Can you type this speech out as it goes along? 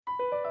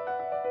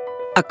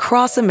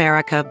Across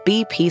America,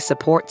 BP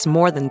supports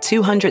more than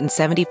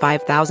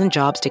 275,000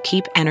 jobs to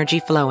keep energy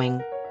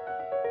flowing.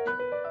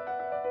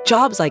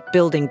 Jobs like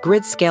building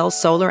grid-scale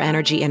solar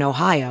energy in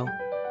Ohio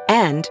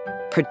and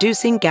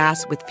producing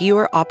gas with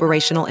fewer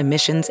operational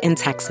emissions in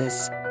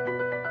Texas.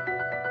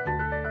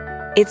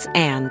 It's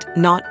and,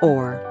 not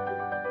or.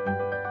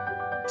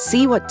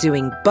 See what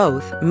doing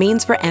both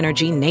means for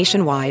energy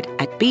nationwide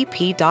at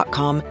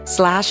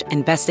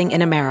bp.com/investing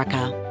in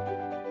America.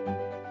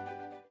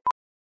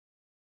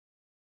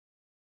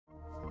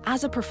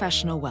 As a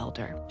professional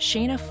welder,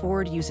 Shayna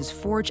Ford uses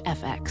Forge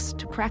FX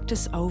to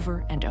practice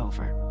over and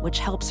over, which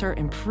helps her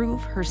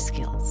improve her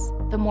skills.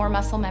 The more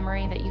muscle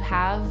memory that you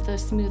have, the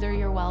smoother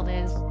your weld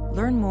is.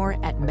 Learn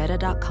more at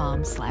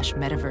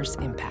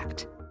meta.com/metaverse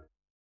impact.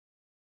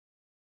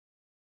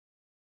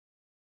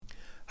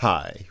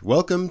 Hi,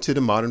 welcome to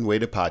the Modern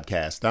Waiter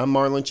Podcast. I'm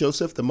Marlon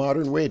Joseph, the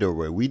Modern Waiter,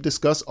 where we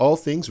discuss all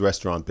things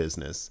restaurant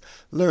business,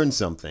 learn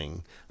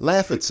something,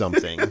 laugh at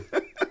something.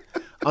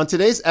 On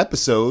today's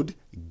episode,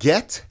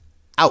 get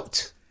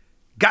out.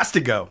 Gots to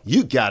go.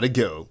 You gotta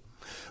go.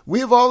 We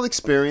have all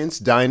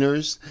experienced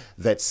diners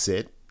that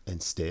sit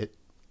and sit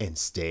and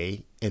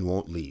stay and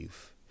won't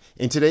leave.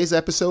 In today's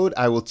episode,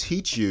 I will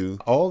teach you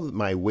all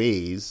my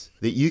ways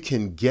that you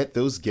can get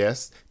those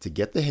guests to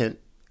get the hint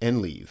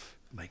and leave.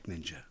 Like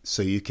ninja.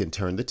 So you can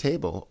turn the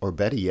table, or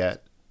better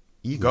yet,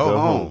 you can Go go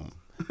home.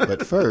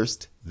 But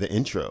first, the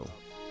intro.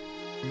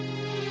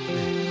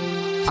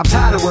 I'm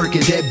tired of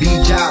working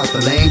deadbeat jobs for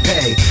lame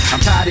pay. I'm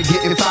tired of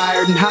getting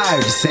fired and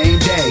hired the same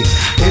day.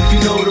 If you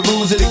know the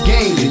rules of the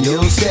game, then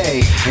you'll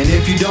stay. And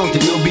if you don't,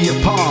 then you'll be a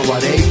pawn while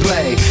they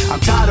play.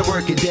 I'm tired of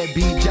working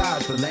deadbeat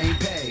jobs for lame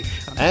pay.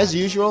 As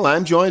usual,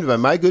 I'm joined by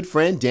my good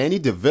friend, Danny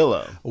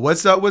DeVillo.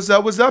 What's up,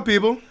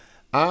 people?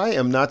 I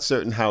am not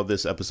certain how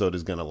this episode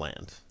is going to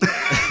land.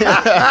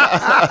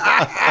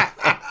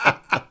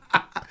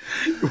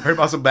 You worried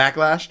about some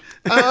backlash?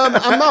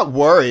 I'm not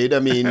worried. I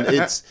mean,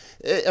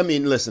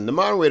 listen, the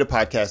Modern Waiter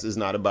Podcast is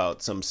not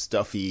about some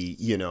stuffy,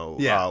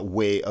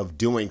 way of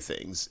doing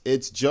things.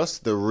 It's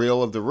just the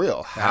real of the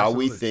real. How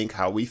Absolutely. we think,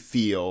 how we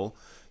feel,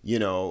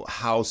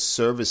 how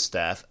service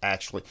staff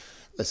actually.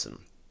 Listen,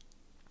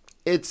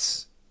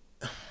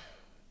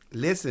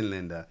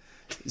 Linda.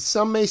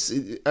 Some may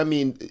say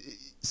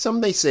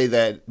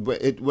that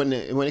when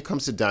it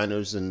comes to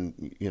diners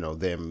and,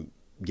 them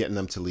getting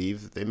them to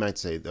leave, they might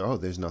say, oh,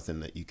 there's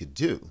nothing that you could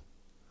do.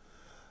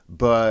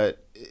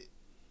 But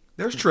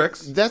There's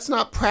tricks. that's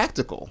not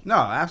practical. No,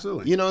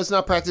 absolutely. It's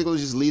not practical to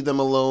just leave them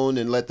alone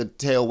and let the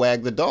tail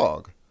wag the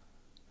dog.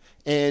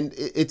 And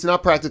it's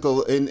not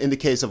practical in the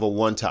case of a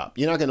one-top.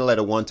 You're not going to let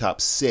a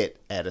one-top sit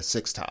at a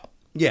six-top.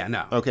 Yeah,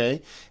 no.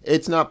 Okay?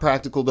 It's not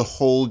practical to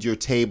hold the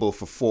table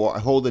for 4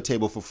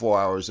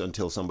 hours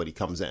until somebody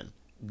comes in.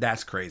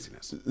 That's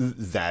craziness.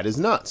 That is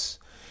nuts.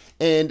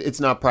 And it's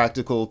not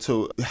practical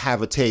to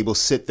have a table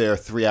sit there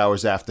 3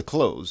 hours after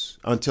close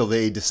until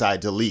they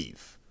decide to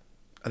leave.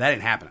 That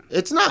ain't happening.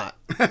 It's not.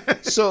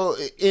 So,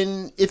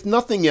 if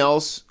nothing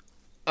else,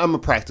 I'm a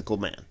practical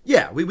man.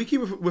 Yeah, we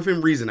keep it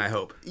within reason, I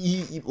hope.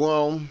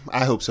 Well,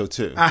 I hope so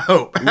too. I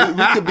hope.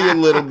 we could be a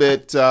little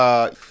bit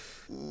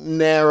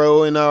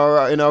narrow in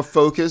our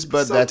focus,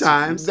 but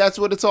Sometimes. that's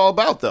what it's all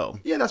about, though.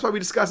 Yeah, that's why we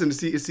discuss it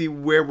to see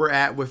where we're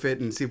at with it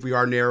and see if we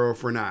are narrow or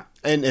if we're not.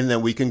 And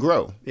then we can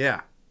grow.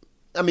 Yeah.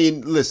 I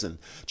mean, listen,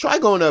 try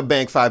going to a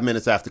bank 5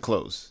 minutes after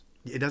close.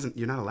 You're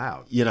not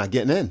allowed. You're not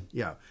getting in.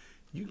 Yeah.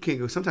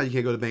 Sometimes you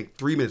can't go to the bank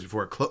 3 minutes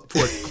before it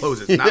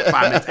closes, not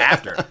 5 minutes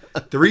after.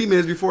 3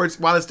 minutes before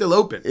while it's still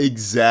open.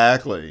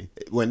 Exactly.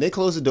 When they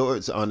close the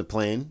doors on the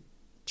plane,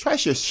 try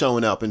just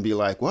showing up and be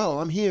like, well,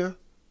 I'm here.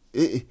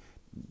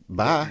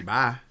 Bye.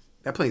 Bye.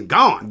 That plane's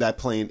gone. That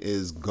plane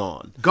is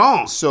gone.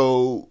 Gone.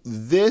 So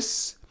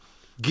this...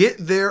 Get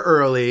there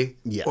early,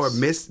 Yes. or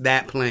miss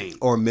that plane.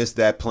 Or miss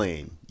that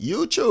plane.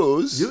 You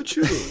choose. You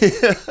choose.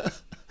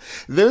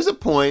 There's a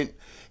point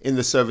in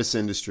the service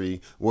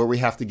industry where we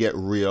have to get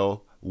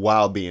real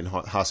while being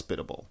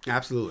hospitable.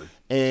 Absolutely.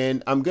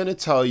 And I'm going to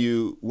tell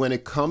you, when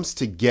it comes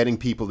to getting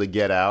people to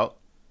get out,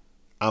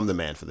 I'm the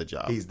man for the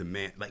job. He's the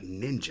man, like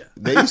ninja.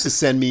 They used to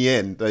send me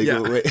in. Like,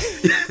 Yeah.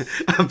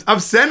 I'm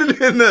sending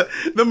in the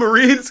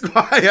Marine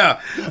squad. Yeah.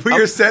 We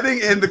are sending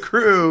in the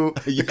crew,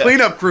 the Yeah.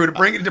 cleanup crew to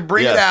bring it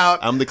Yes, out.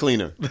 I'm the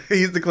cleaner.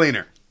 He's the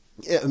cleaner.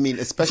 Yeah, I mean,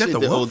 especially the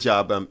the wolf? old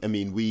job.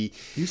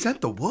 You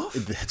sent the wolf?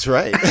 That's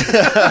right.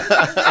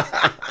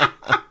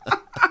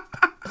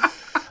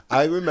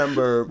 I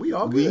remember We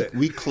all good.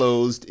 we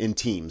closed in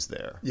teams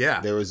there.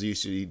 Yeah. There was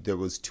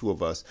two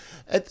of us.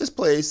 At this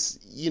place,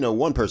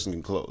 one person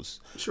can close.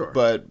 Sure.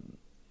 But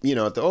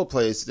at the old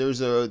place, there's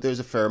a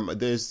fair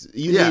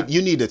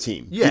you need a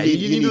team. Yeah,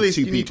 you need at least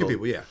two you need two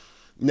people. people, yeah.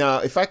 Now,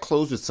 if I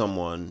closed with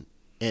someone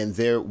and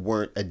they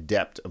weren't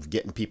adept of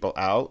getting people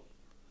out,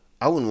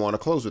 I wouldn't want to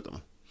close with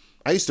them.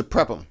 I used to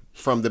prep them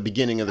from the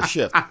beginning of the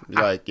shift.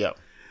 Like, yeah,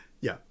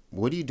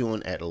 what are you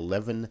doing at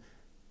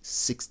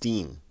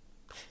 11:16?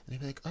 And they'd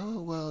be like,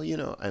 oh, well,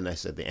 And I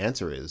said, the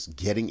answer is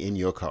getting in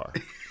your car.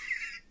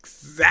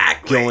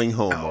 Exactly. Going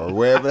home or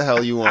wherever the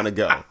hell you want to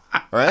go.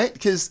 Right?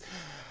 Because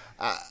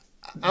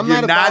I'm You're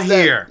not about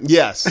here. That.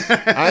 Yes,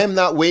 I am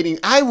not waiting.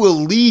 I will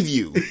leave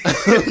you.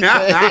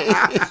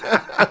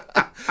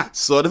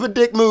 Sort of a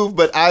dick move,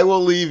 but I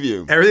will leave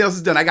you. Everything else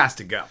is done. I got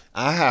to go.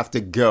 I have to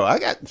go. I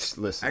got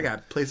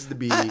places to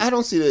be. I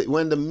don't see that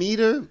when the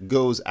meter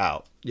goes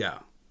out. Yeah.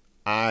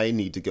 I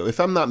need to go. If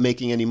I'm not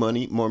making any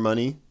more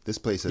money, this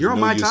place has You're on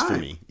no my use time. for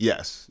me.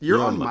 Yes. You're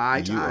on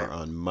my time. You are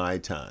on my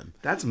time.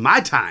 That's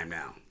my time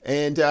now.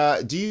 And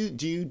do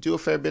you do a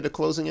fair bit of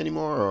closing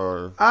anymore,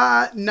 or?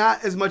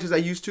 Not as much as I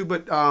used to,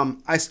 but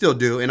I still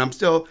do, and I'm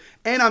still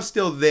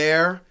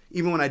there.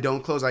 Even when I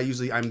don't close,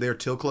 I'm there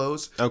till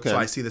close. Okay. So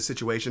I see the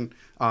situation.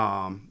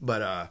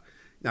 But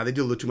now they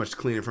do a little too much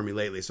cleaning for me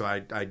lately, so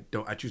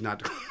I choose not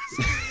to.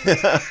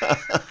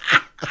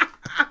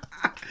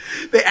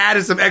 They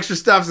added some extra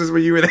stuff since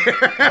when you were there.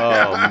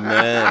 Oh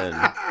man!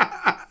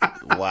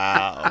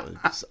 Wow!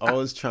 Just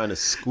always trying to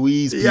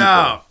squeeze people.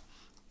 Yeah.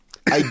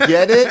 I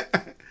get it,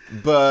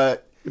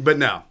 but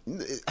no.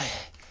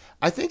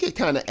 I think it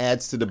kind of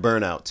adds to the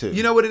burnout too.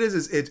 You know what it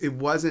is it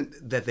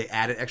wasn't that they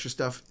added extra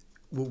stuff.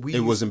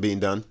 Wasn't being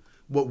done.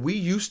 What we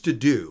used to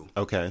do,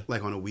 okay,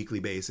 like on a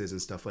weekly basis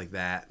and stuff like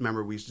that.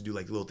 Remember, we used to do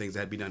like little things that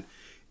had to be done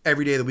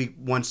every day of the week.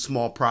 One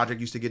small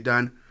project used to get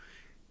done.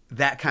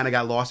 That kind of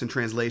got lost in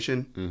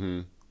translation. Mm-hmm.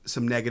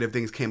 Some negative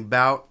things came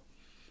about.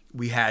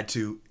 We had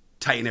to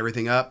tighten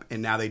everything up, and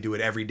now they do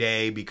it every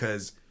day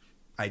because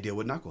I deal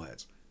with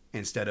knuckleheads.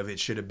 Instead of it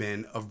should have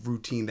been a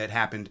routine that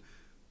happened,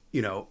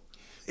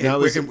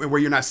 where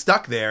you're not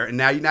stuck there, and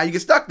now you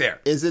get stuck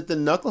there. Is it the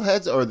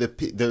knuckleheads, or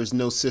there's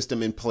no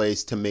system in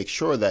place to make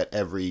sure that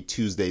every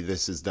Tuesday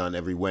this is done,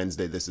 every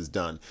Wednesday this is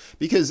done?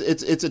 Because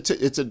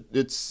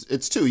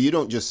it's two. You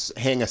don't just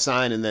hang a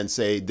sign and then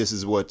say this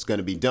is what's going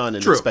to be done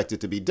and expect it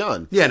to be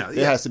done. Yeah, no,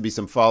 there has to be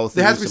some follow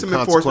through. There has to be some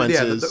enforcement. Yeah,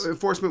 consequences. the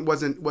enforcement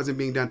wasn't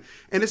being done,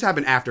 and this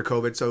happened after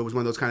COVID, so it was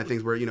one of those kind of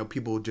things where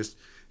people just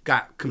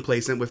got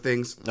complacent with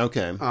things.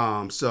 Okay.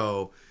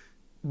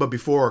 But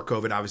before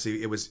COVID,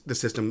 obviously, the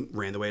system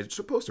ran the way it's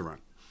supposed to run.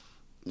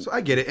 So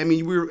I get it. I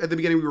mean, at the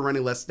beginning we were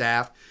running less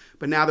staff,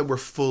 but now that we're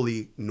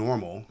fully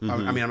normal, I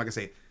mean, I'm not gonna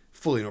say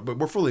fully normal, but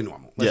we're fully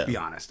normal. Let's be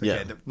honest.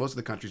 Okay? Yeah. Most of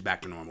the country's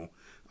back to normal.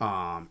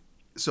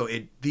 So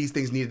these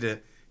things needed to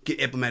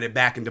get implemented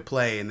back into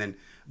play, and then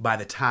by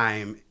the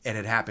time it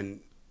had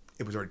happened,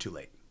 it was already too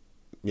late.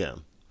 Yeah.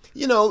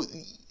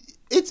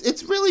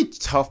 It's really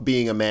tough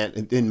being a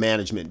man in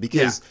management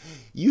because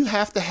you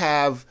have to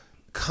have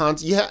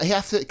you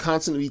have to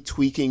constantly be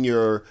tweaking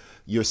your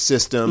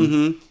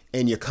system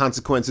and your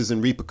consequences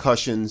and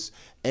repercussions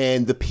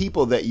and the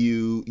people that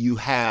you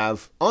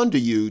have under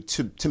you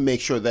to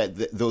make sure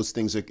that those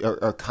things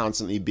are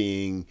constantly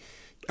being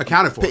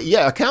accounted for.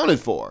 Yeah, accounted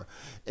for.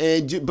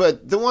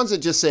 But the ones that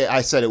just say,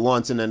 I said it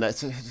once, and then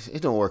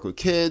it don't work with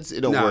kids.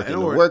 It don't work in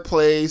the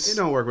workplace. It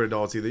don't work with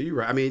adults either. You're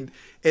right. I mean,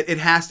 it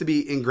has to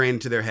be ingrained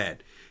into their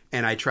head.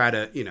 And I try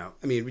to,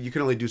 you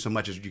can only do so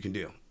much as you can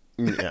do.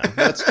 Yeah,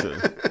 that's true.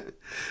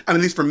 I mean,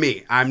 at least for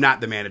me, I'm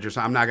not the manager,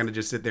 so I'm not going to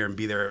just sit there and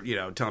be there,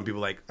 telling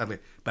people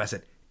but I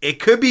said, it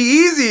could be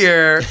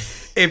easier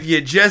if you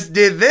just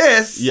did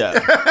this. Yeah.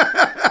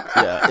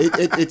 Yeah.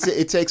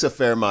 It takes a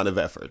fair amount of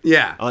effort.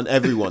 Yeah. On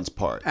everyone's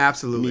part.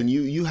 Absolutely. I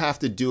mean, you have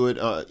to do it,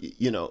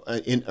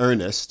 in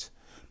earnest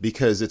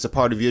because it's a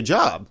part of your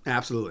job.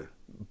 Absolutely.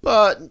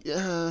 But,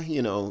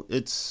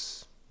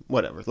 it's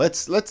whatever.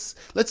 Let's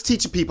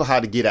teach the people how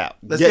to get out.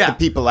 Get the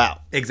people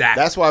out.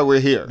 Exactly. That's why we're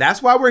here.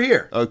 That's why we're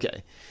here.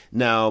 Okay.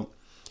 Now,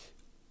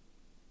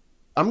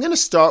 I'm going to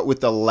start with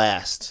the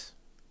last.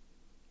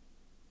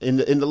 In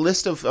the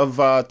list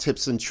of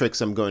tips and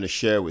tricks I'm going to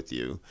share with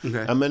you.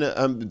 Okay.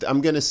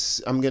 I'm gonna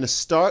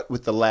start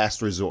with the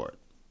last resort.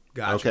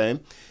 Gotcha. Okay.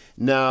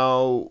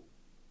 Now,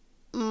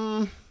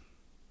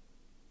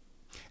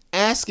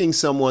 asking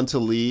someone to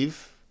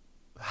leave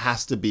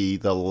has to be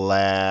the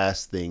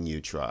last thing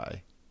you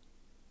try.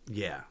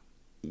 Yeah.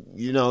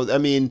 I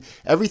mean,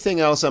 everything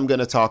else I'm going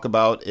to talk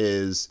about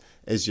is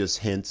just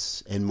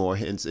hints and more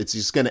hints. It's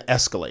just going to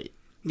escalate.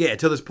 Yeah,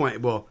 till this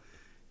point. Well,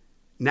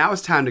 now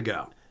it's time to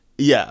go.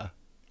 Yeah.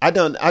 I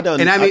don't.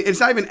 And I mean, it's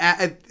not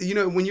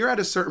even when you're at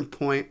a certain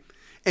point,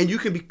 and you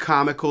can be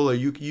comical, or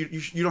you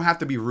don't have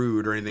to be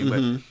rude or anything,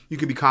 but you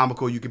can be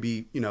comical, you could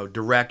be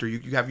direct, or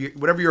you have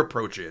whatever your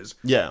approach is.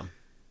 Yeah.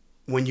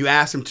 When you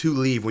ask them to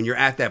leave, when you're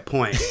at that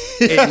point,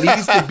 it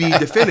needs to be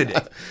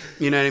definitive.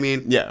 You know what I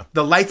mean? Yeah.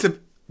 The lights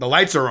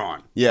are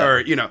on. Yeah.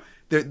 Or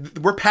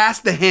we're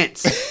past the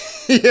hints.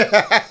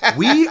 Yeah.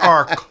 We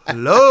are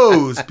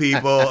closed,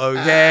 people.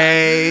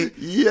 Okay.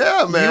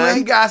 Yeah, man. You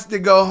ain't got to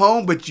go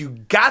home, but you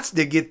got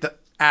to get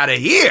out of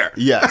here.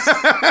 Yes.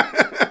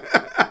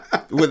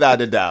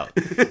 Without a doubt.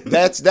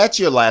 That's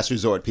your last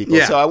resort, people.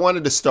 Yeah. So I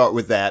wanted to start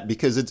with that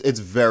because it's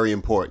very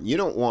important. You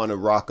don't want to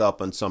rock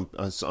up on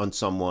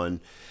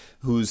someone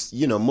who's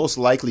most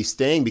likely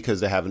staying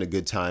because they're having a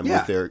good time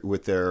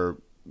with their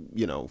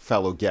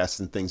fellow guests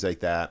and things like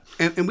that.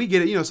 And we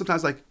get it.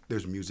 Sometimes like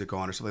there's music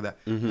on or something like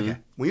that. Okay.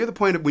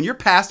 When you're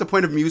past the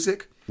point of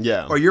music,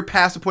 yeah, or you're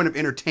past the point of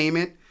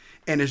entertainment,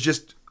 and it's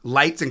just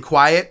lights and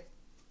quiet,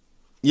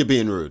 You're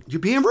being rude. You're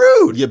being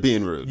rude. You're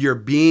being rude. You're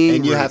being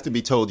and you rude. have to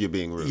be told you're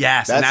being rude.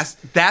 Yes, and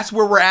that's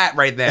where we're at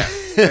right there.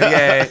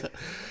 Okay.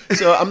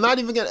 So I'm not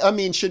even gonna. I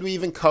mean, should we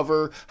even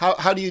cover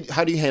how do you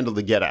handle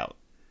the get out?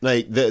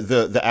 Like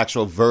the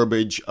actual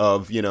verbiage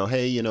of,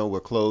 hey, we're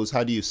closed.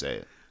 How do you say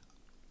it?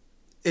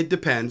 It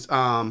depends.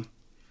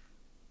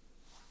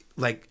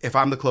 Like if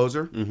I'm the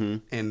closer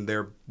and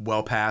they're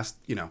well past,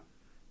 and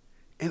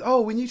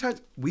when you touch,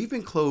 we've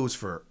been closed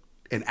for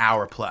an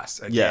hour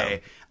plus. Okay, Yeah.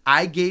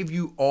 I gave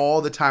you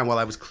all the time while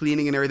I was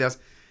cleaning and everything else.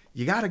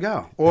 You gotta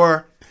go.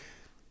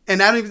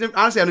 And I don't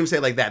even say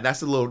it like that.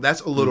 That's a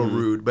little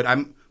rude. But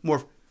I'm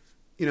more,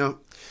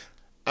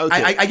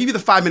 Okay. I give you the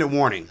 5-minute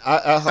warning.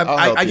 I'll help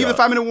I you give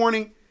the out. 5-minute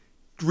warning,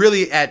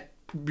 really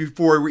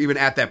before we're even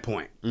at that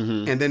point.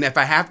 And then if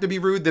I have to be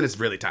rude, then it's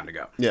really time to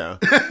go. Yeah.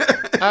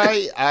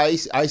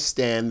 I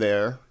stand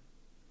there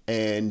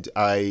and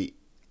I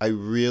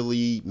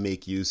really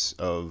make use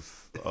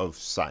of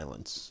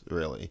silence,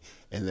 really.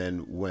 And then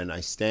when I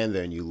stand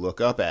there and you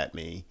look up at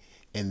me,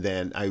 and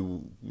then I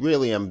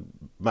really am,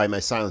 by my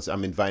silence,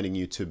 I'm inviting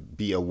you to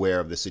be aware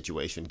of the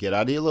situation. Get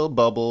out of your little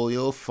bubble, your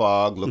little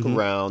fog, look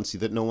around, see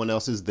that no one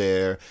else is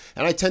there.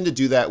 And I tend to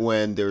do that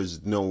when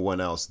there's no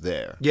one else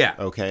there. Yeah.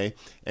 Okay?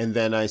 And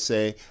then I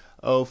say,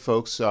 oh,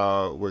 folks,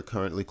 we're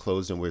currently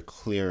closed and we're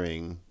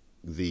clearing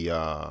the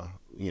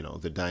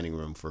dining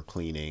room for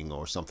cleaning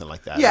or something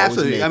like that. Yeah, I always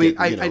absolutely. make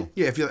I it, mean,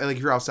 if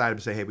you're outside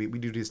and say, hey, we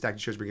do these stack of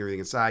chairs, bring everything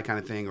inside kind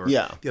of thing, or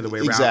yeah, the other way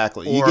around.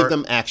 Exactly. You give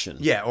them action.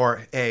 Yeah,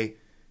 or hey,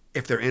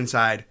 if they're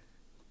inside,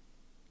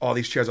 all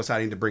these chairs outside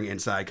I need to bring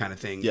inside kind of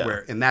thing. Yeah.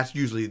 And that's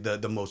usually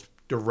the most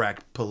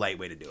direct, polite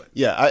way to do it.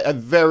 Yeah, I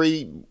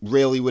very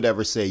rarely would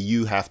ever say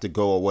you have to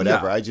go or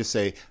whatever. No. I just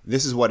say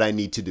this is what I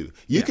need to do.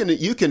 You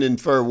can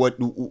infer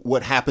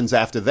what happens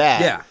after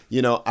that.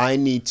 Yeah. I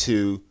need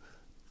to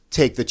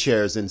take the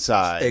chairs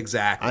inside.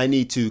 Exactly. I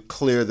need to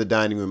clear the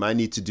dining room. I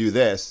need to do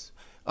this.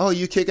 Oh,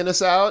 you kicking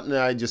us out? And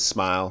I just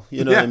smile.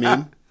 You know what I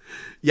mean?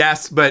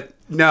 Yes, but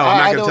no, I'm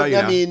not going to tell you.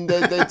 I mean,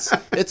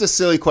 it's a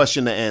silly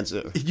question to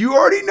answer. You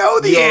already know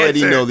the answer. You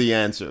already know the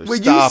answer.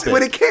 When Stop it.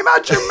 When it came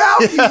out your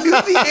mouth, you knew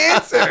the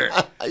answer.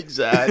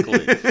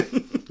 Exactly.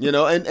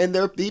 And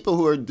there are people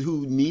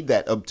who need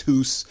that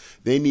obtuse,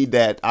 they need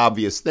that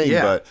obvious thing,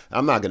 but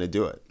I'm not going to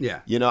do it. Yeah.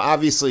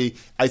 Obviously,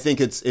 I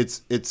think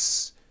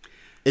it's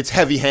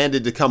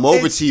heavy-handed to come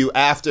over to you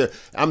after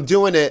I'm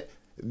doing it.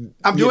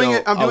 I'm doing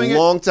it a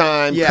long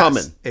time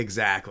coming.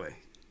 Exactly.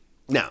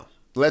 Now,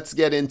 let's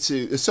get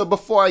into. So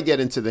before I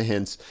get into the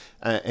hints,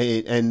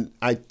 and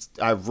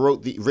I've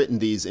written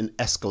these in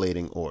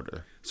escalating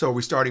order. So are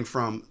we starting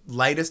from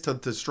lightest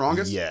to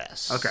strongest?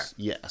 Yes. Okay.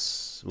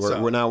 Yes.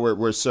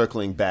 We're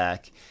circling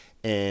back,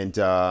 and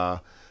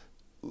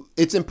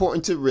it's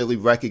important to really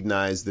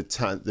recognize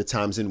the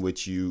times in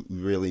which you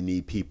really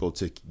need people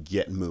to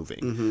get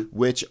moving,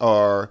 which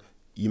are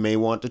you may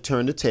want to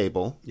turn the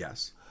table.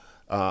 Yes.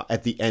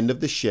 At the end of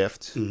the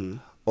shift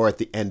or at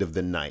the end of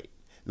the night.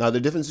 Now,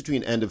 the difference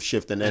between end of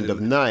shift and end of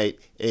night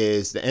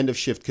is the end of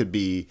shift could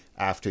be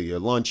after your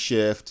lunch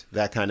shift,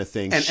 that kind of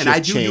thing. And I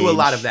do a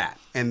lot of that.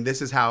 And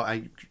this is how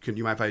do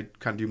you mind if I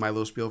kind of do my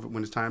little spiel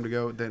when it's time to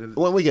go?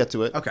 When we get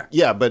to it. Okay.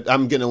 Yeah, but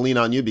I'm going to lean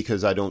on you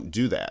because I don't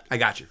do that. I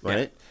got you.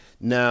 Right? Yeah.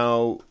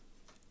 Now,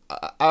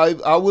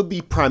 I would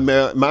be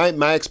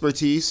my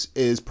expertise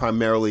is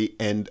primarily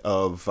end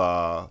of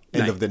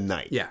the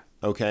night. Yeah.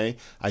 Okay?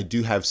 I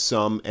do have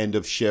some end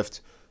of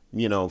shift,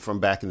 from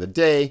back in the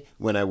day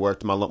when I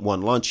worked my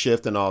one lunch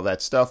shift and all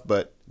that stuff.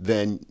 But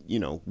then,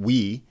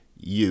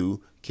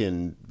 you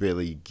can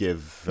really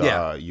give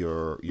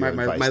your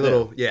advice my there.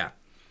 little,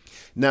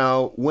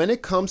 Now, when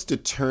it comes to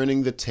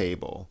turning the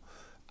table,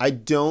 I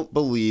don't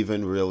believe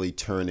in really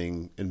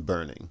turning and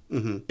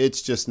burning.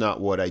 It's just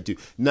not what I do.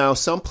 Now,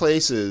 some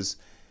places,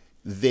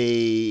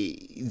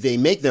 they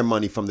make their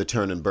money from the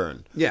turn and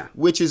burn. Yeah.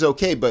 Which is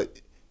okay,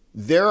 but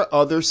there are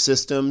other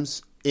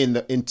systems in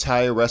the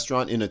entire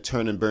restaurant in a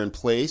turn and burn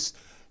place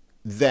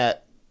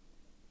that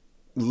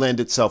lend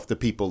itself to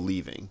people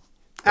leaving.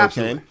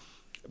 Absolutely. Okay?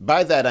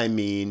 By that I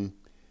mean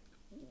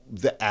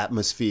the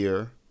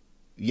atmosphere.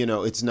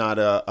 It's not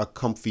a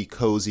comfy,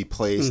 cozy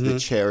place. The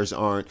chairs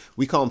aren't.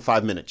 We call them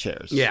 5-minute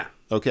chairs. Yeah.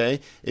 Okay?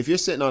 If you're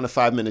sitting on a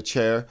 5-minute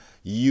chair,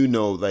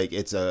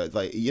 it's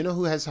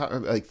who has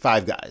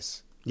Five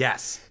Guys?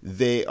 Yes.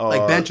 They are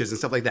like benches and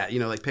stuff like that.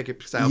 Like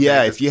picket style.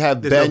 Yeah, benches. if you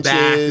have there's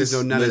benches,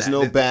 no back, there's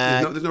no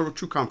back. There's no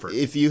true comfort.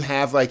 If you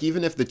have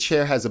even if the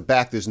chair has a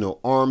back, there's no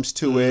arms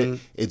to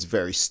it. It's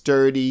very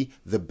sturdy.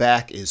 The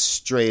back is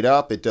straight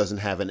up. It doesn't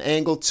have an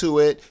angle to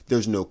it.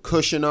 There's no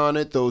cushion on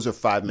it. Those are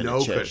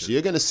 5-minute chairs. Cushion. So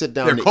you're gonna sit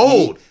down. They're to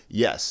cold. Eat.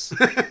 Yes.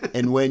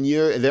 And when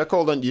they're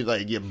cold on you,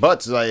 like your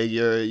butt's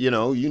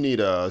you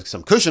need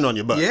some cushion on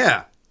your butt.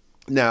 Yeah.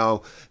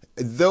 Now,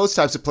 those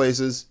types of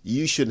places,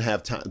 you shouldn't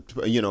have time,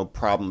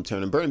 problem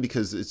turn and burn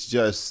because it's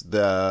just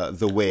the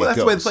way it goes. That's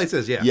the way the place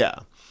is, yeah. Yeah.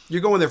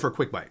 You're going there for a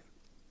quick bite.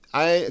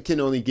 I can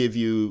only give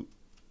you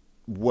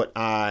what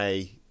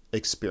I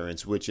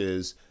experience, which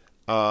is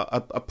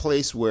a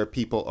place where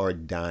people are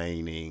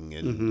dining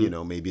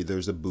and, maybe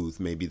there's a booth,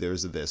 maybe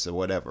there's a this or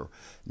whatever.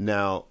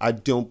 Now, I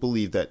don't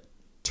believe that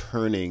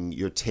turning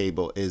your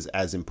table is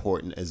as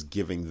important as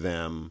giving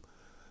them,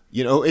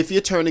 if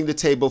you're turning the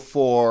table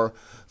for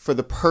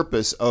the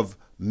purpose of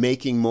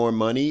making more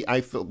money,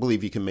 I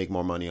believe you can make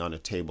more money on a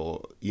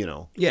table,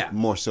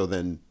 more so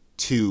than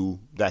two,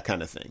 that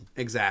kind of thing.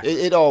 Exactly.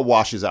 It all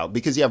washes out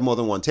because you have more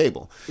than one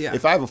table. Yeah.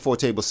 If I have a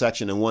 4-table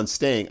section and one's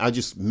staying, I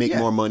just make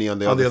more money on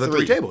the other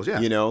three tables.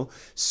 Yeah.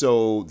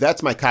 So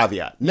that's my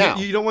caveat. Now,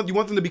 you want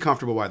them to be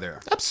comfortable while they're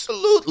there.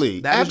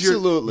 Absolutely.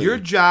 Absolutely. Your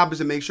job is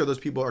to make sure those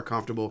people are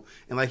comfortable.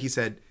 And like he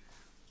said,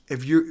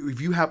 if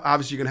you have,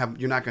 obviously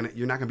you're not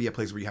gonna be a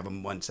place where you have a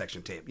one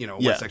section table,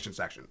 one section.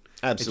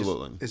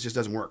 Absolutely. It just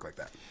doesn't work like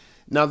that.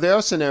 Now there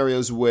are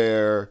scenarios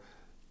where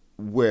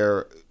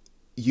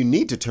you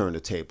need to turn the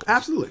table.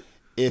 Absolutely.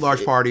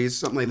 Large parties,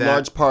 something like that.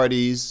 Large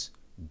parties,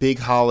 big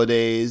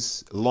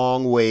holidays,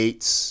 long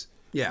waits.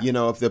 Yeah.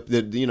 If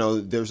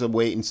there's a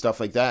wait and stuff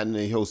like that, and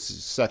the whole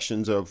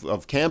sections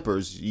of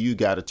campers, you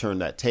got to turn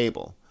that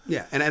table.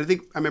 Yeah, and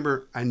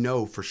I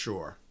know for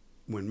sure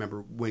when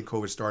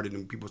COVID started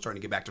and people were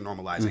starting to get back to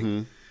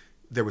normalizing,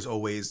 there was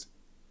always,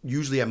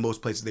 usually at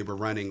most places they were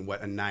running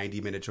a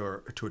 90-minute to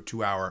a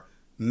 2-hour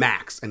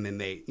max, and then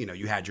they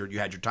you had your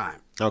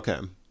time. Okay.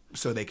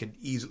 So they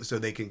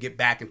can get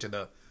back into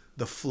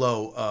the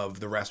flow of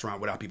the restaurant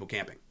without people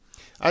camping.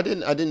 I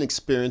didn't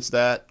experience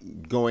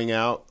that going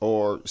out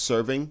or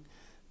serving,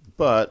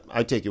 but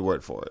I take your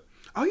word for it.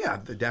 Oh yeah,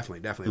 definitely,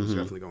 it was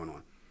definitely going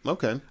on.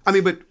 Okay. I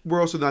mean, but we're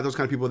also not those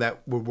kind of people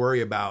that would worry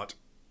about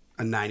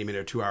a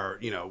 90-minute or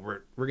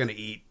 2-hour. We're gonna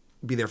eat,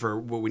 be there for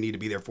what we need to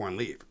be there for, and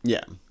leave.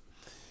 Yeah.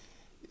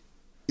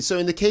 So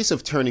in the case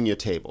of turning your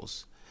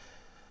tables,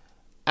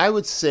 I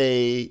would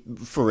say,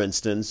 for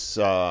instance,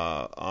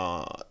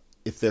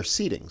 if there's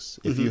seatings,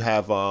 if you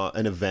have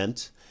an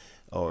event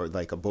or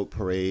like a boat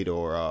parade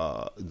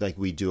or like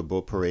we do a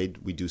boat parade,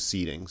 we do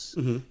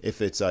seatings.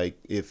 If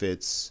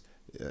it's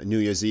New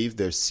Year's Eve,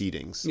 there's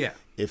seatings. Yeah.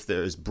 If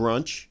there's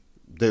brunch,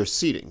 there's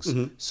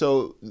seatings.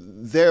 So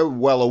they're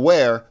well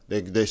aware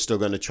they're still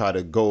going to try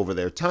to go over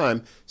their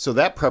time. So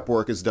that prep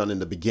work is done in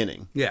the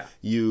beginning. Yeah.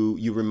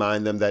 You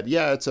remind them that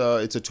it's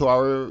a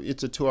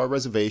 2-hour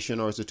reservation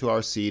or it's a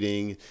 2-hour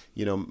seating,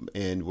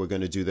 and we're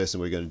going to do this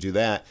and we're going to do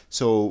that.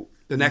 So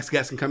the next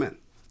guest can come in.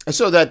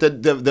 So that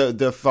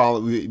the follow,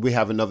 we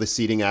have another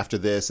seating after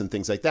this and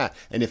things like that.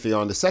 And if you're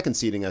on the second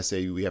seating, I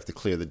say we have to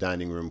clear the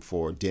dining room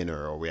for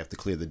dinner, or we have to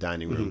clear the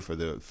dining room for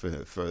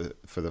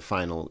the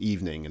final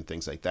evening and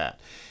things like that.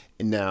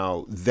 And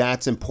now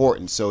that's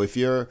important. So if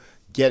you're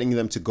getting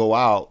them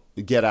to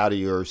get out of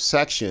your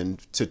section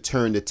to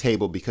turn the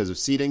table because of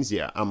seatings,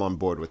 yeah, I'm on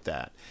board with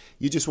that.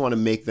 You just want to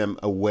make them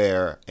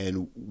aware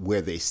and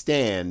where they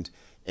stand.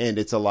 And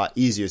it's a lot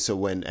easier. So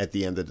when at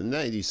the end of the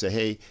night you say,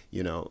 hey,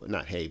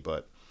 not hey,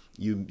 but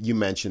you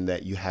mentioned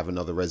that you have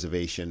another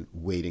reservation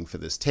waiting for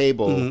this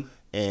table,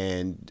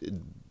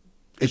 and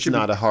it's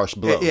not a harsh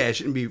blow. Yeah, it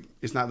shouldn't be.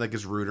 It's not like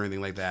it's rude or anything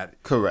like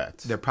that.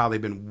 Correct. They've probably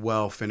been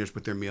well finished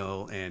with their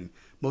meal and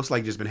most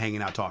likely just been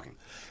hanging out talking.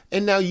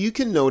 And now you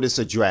can notice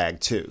a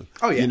drag too.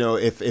 Oh yeah.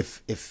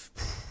 If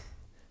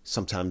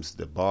sometimes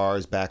the bar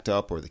is backed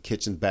up or the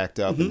kitchen's backed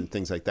up and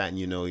things like that, and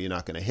you're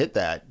not going to hit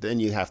that,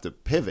 then you have to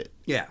pivot.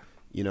 Yeah.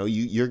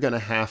 You're going to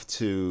have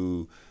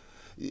to.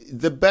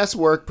 The best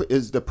work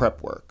is the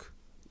prep work.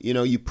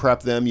 You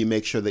prep them. You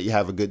make sure that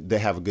they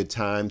have a good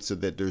time, so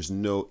that there's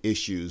no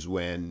issues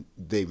when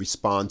they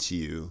respond to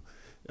you,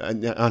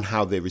 on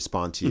how they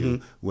respond to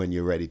you when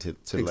you're ready to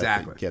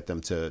exactly. get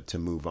them to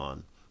move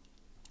on.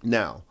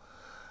 Now,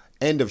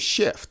 end of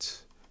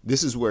shift.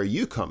 This is where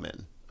you come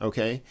in,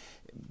 okay?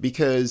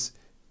 Because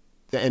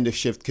the end of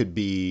shift could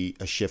be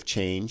a shift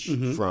change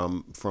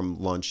from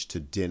lunch to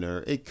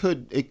dinner. It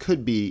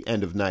could be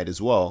end of night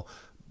as well,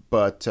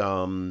 but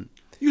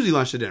usually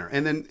lunch to dinner,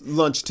 and then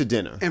lunch to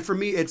dinner. And for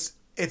me, it's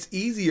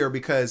easier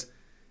because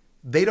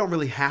they don't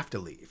really have to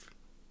leave.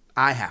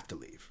 I have to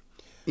leave.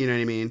 You know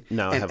what I mean?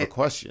 Now I have a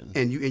question.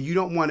 And you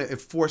don't want to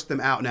force them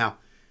out. Now,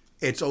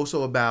 it's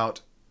also about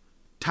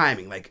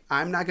timing. Like,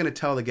 I'm not going to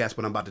tell the guests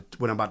what I'm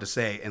about to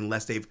say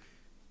unless they've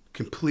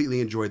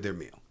completely enjoyed their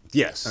meal.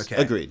 Yes.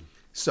 Okay. Agreed.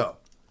 So,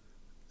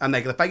 I'm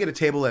like, if I get a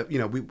table at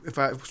if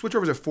I switch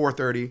over to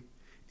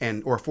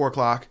 4:30 or 4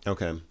 o'clock,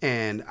 okay,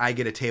 and I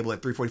get a table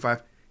at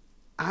 3:45,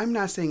 I'm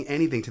not saying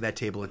anything to that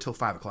table until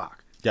 5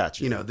 o'clock.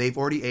 Gotcha. They've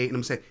already ate, and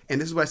I'm saying, and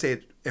this is what I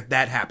say if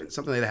that happens,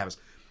 something like that happens,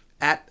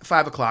 at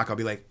 5 o'clock, I'll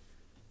be like,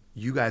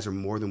 you guys are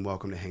more than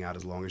welcome to hang out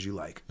as long as you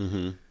like.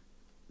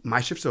 My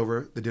shift's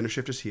over. The dinner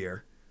shift is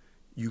here.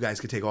 You guys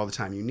can take all the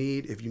time you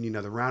need. If you need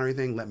another round or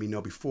anything, let me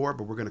know before.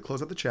 But we're going to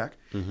close out the check.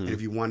 And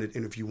if you want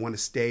to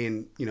stay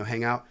and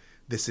hang out,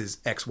 this is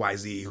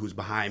XYZ who's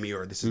behind me,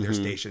 or this is their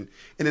station.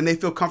 And then they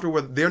feel comfortable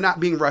with, they're not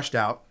being rushed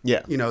out.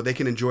 Yeah. They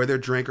can enjoy their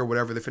drink or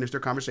whatever. They finish their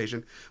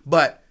conversation.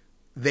 But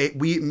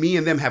me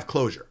and them have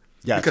closure.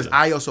 Gotcha. Because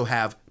I also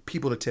have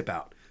people to tip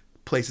out,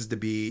 places to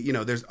be.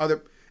 There's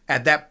other,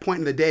 at that point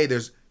in the day,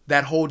 there's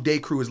that whole day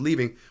crew is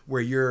leaving,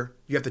 where you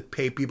have to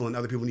pay people and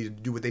other people need to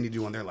do what they need to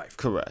do on their life.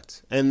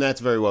 Correct. And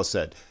that's very well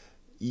said.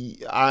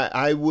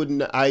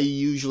 I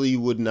usually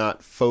would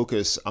not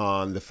focus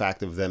on the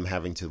fact of them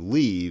having to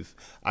leave.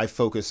 I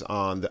focus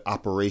on the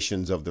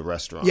operations of the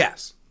restaurant.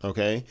 Yes.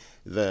 Okay.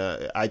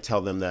 I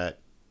tell them that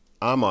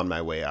I'm on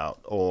my way out,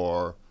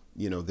 or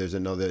there's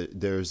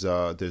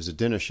a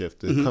dinner shift,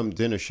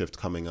 dinner shift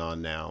coming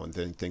on now, and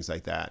then things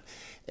like that.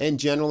 And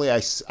generally, I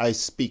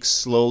speak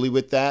slowly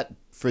with that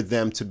for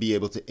them to be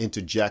able to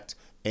interject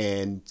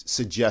and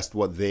suggest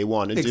what they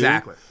want to do.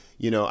 Exactly.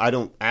 I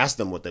don't ask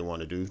them what they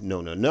want to do.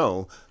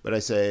 No. But I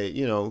say,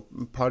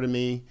 pardon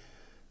me,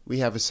 we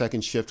have a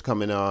second shift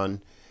coming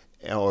on,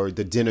 or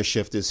the dinner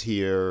shift is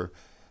here.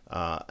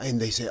 And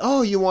they say,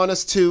 oh, you want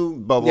us to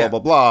blah, blah, blah,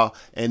 blah.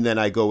 And then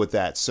I go with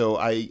that. So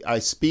I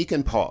speak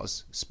and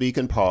pause. You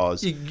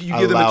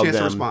give them a chance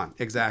to respond.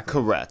 Exactly.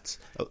 Correct.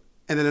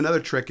 And then another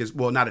trick is,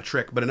 well, not a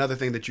trick, but another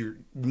thing that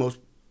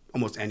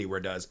almost anywhere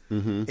does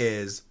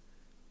is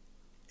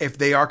if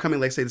they are coming,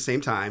 like say the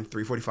same time,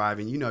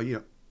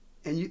 3:45,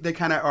 and they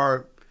kind of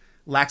are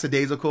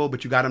lackadaisical,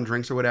 but you got them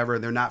drinks or whatever,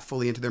 and they're not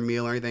fully into their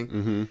meal or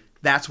anything.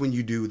 That's when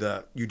you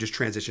just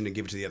transition and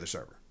give it to the other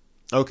server.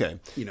 Okay.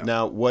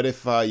 Now, what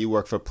if you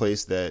work for a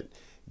place that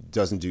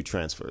doesn't do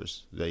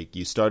transfers? Like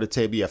you start a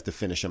table, you have to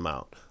finish them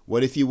out.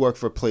 What if you work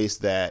for a place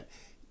that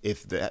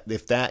if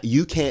that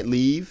you can't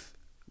leave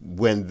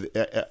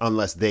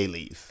unless they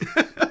leave?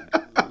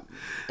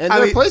 And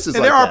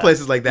there are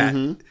places like that.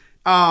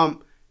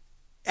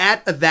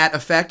 At that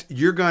effect,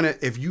 you're gonna,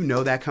 if you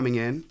know that coming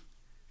in,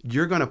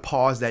 you're gonna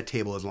pause that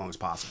table as long as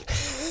possible.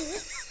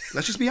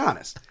 Let's just be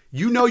honest.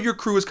 Your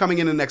crew is coming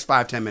in the next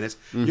 5-10 minutes.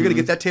 You're going to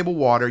get that table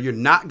water. You're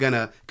not going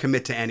to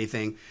commit to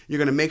anything. You're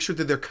going to make sure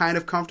that they're kind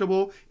of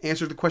comfortable,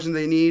 answer the questions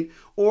they need.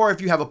 Or if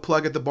you have a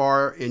plug at the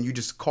bar and you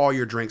just call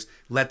your drinks,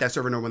 let that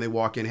server know when they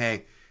walk in,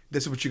 hey,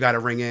 this is what you got to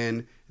ring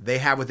in. They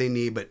have what they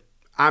need, but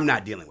I'm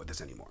not dealing with this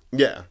anymore.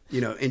 Yeah.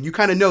 And you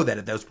kind of know that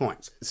at those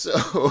points. So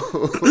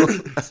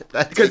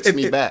that takes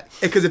me back.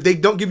 Because if they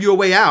don't give you a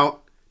way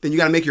out, then you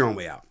got to make your own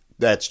way out.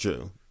 That's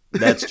true.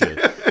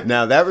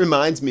 Now, that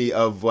reminds me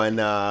of when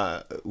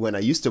I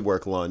used to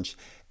work lunch.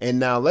 And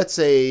now let's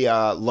say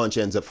lunch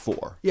ends at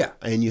 4. Yeah.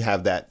 And you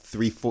have that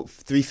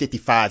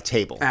 3:55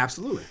 table.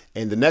 Absolutely.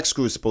 And the next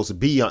crew is supposed to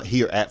be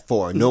here at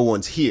 4. No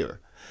one's here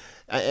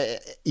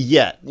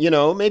yet.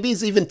 Maybe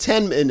it's even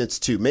 10 minutes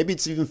to. Maybe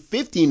it's even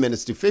 15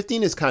 minutes to.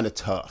 15 is kind of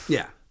tough.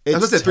 Yeah.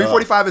 As I said,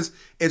 3:45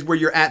 is where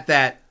you're at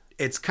that.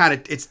 It's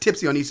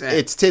tipsy on each end.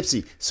 It's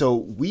tipsy.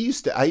 So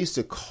I used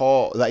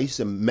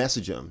to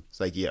message them.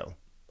 It's like, yo,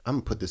 I'm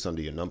going to put this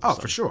under your number. Oh,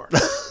 for sure.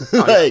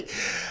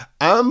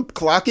 I'm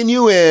clocking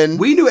you in.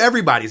 We knew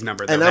everybody's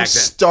number, though, and I'm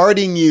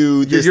starting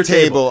you this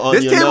table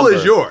on your number. This table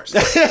is yours.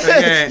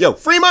 Okay. Yo,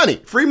 free money.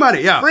 Free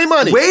money, yeah. Free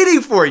money.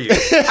 Waiting for you.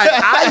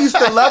 I used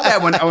to love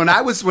that when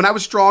I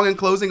was strong and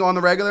closing on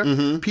the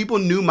regular, people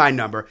knew my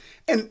number.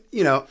 And,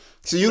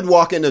 So you'd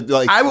walk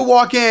into I would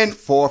walk in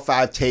 4 or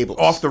 5 tables.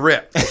 Off the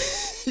rip.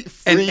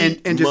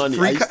 and just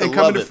money.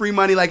 Come into free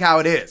money like how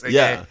it is. Okay?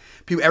 Yeah.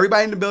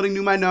 Everybody in the building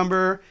knew my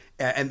number.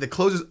 And the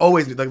closers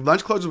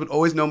lunch closers would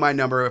always know my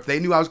number. If they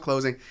knew I was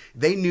closing,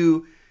 they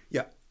knew.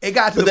 Yeah, it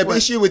got to the point. But the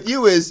issue with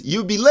you is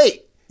you'd be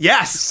late.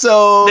 Yes.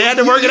 So they had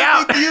to work it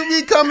out. You'd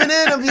be coming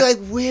in and be like,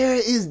 where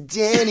is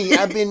Danny?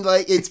 I've been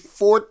it's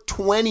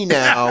 4:20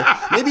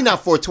 now. Maybe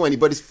not 4:20,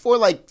 but it's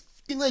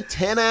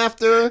 10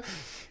 after.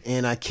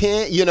 And I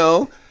can't,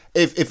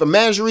 if a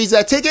manager reads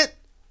that ticket.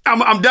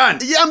 I'm done.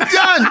 Yeah, I'm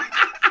done.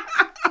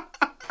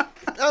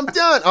 I'm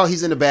done. Oh,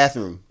 he's in the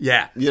bathroom.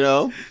 Yeah.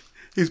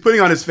 He's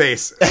putting on his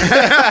face.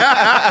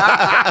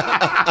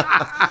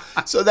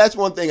 So that's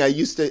one thing I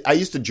used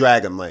to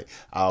drag him.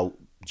 I'll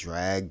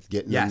drag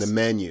getting them the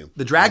menu.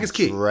 The drag is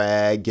key.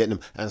 Drag getting them,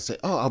 and I'll say,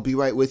 "Oh, I'll be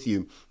right with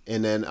you."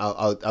 And then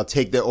I'll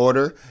take their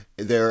order,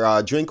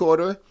 their drink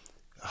order,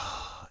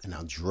 and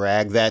I'll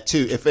drag that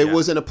too. If it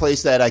wasn't a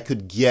place that I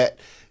could get,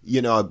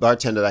 a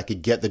bartender that I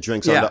could get the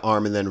drinks on the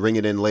arm and then ring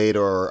it in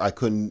later, or I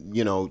couldn't,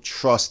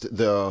 trust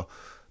the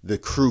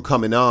crew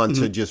coming on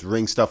to just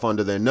ring stuff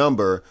under their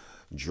number.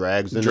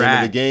 Drag's the name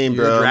of the game,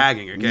 bro. You're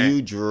dragging, okay?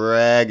 You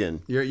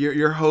dragging.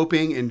 You're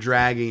hoping and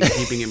dragging and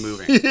keeping it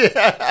moving.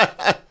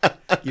 Yeah.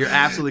 You're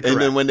absolutely correct.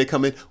 And then when they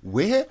come in,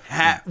 where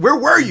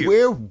were you?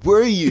 Where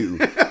were you?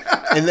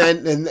 and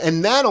then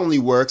and that only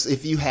works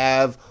if you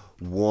have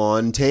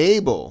one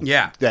table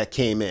that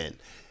came in.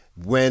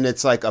 When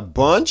it's like a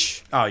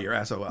bunch,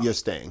 you're SOL. You're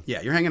staying.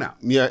 Yeah, you're hanging out.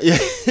 Yeah, and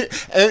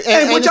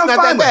which it's I'm not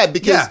fine that bad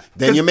because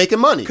then you're making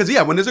money. Because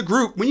when there's a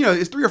group, when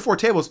it's 3 or 4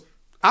 tables,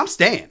 I'm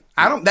staying.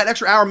 That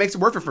extra hour makes it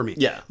worth it for me.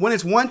 Yeah. When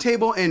it's one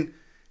table and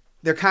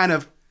they're kind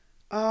of,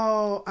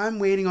 I'm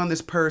waiting on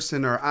this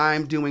person or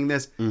I'm doing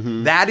this,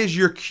 that is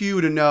your cue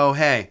to know,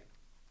 hey,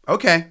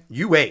 okay,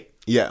 you wait.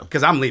 Yeah.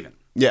 Because I'm leaving.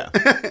 Yeah.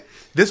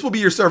 This will be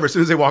your server as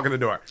soon as they walk in the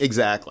door.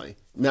 Exactly.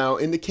 Now,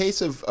 in the case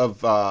of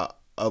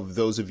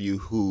those of you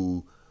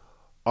who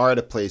are at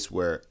a place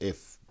where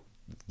if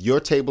your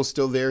table's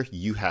still there,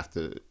 you have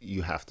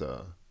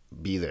to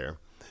be there.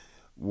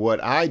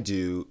 What I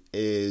do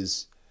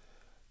is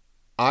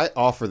I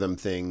offer them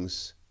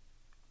things,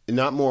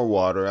 not more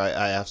water. I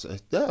ask,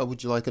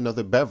 would you like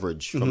another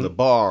beverage from the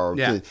bar?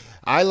 Yeah.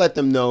 I let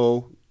them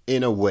know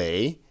in a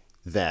way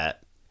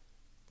that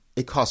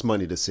it costs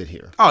money to sit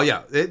here. Oh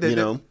yeah,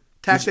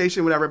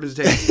 taxation without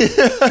representation.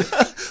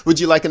 Would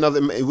you like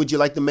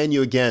the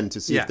menu again to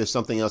see Yeah. if there's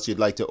something else you'd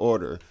like to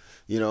order?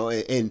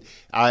 And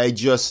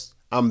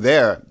I'm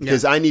there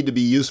because I need to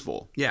be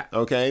useful. Yeah.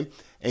 Okay.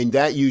 And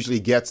that usually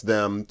gets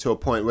them to a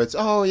point where it's,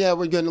 oh yeah,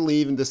 we're going to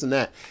leave and this and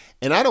that.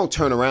 And I don't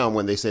turn around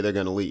when they say they're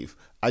going to leave.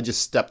 I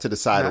just step to the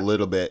side a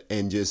little bit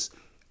and just,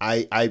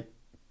 I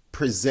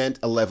present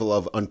a level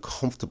of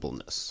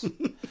uncomfortableness.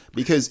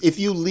 Because if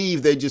you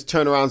leave, they just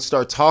turn around and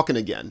start talking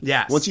again.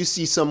 Yes. Once you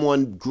see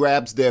someone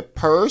grabs their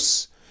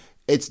purse,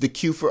 it's the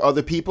cue for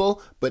other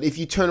people. But if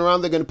you turn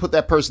around, they're going to put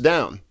that purse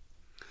down.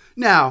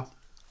 Now,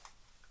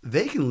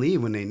 they can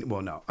leave when they.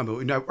 Well, no.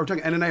 We're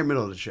talking end of night or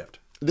middle of the shift.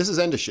 This is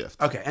end of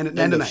shift. Okay, end of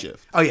night.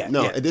 Shift. Oh yeah.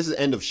 No, yeah. this is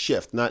end of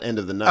shift, not end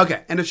of the night.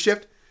 Okay, end of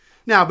shift.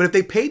 Now, but if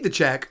they paid the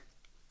check,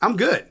 I'm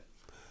good.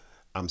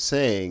 I'm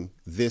saying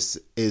this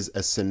is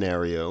a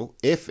scenario,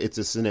 if it's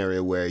a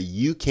scenario where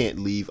you can't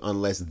leave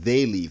unless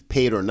they leave,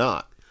 paid or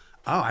not.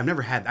 Oh, I've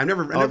never ran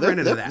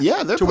into that.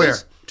 Yeah, they're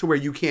to where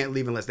you can't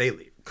leave unless they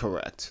leave.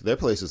 Correct. There are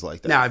places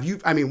like that. Now,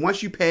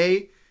 once you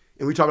pay,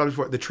 and we talked about it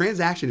before, the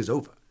transaction is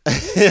over.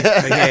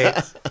 Okay,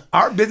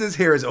 our business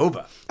here is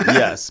over.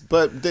 Yes,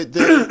 but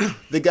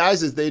the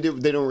guys they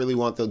don't really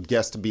want the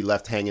guests to be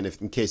left hanging if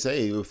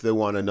they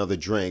want another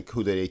drink,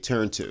 who do they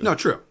turn to? No,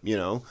 true.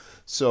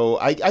 So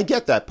I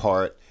get that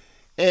part,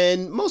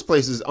 and most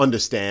places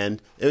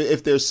understand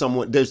if there's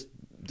someone there's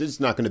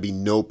not going to be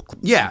no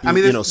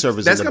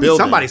servers that's in the gonna building. Be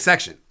somebody's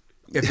section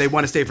if they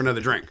want to stay for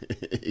another drink.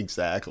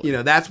 Exactly.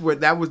 That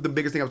was the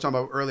biggest thing I was talking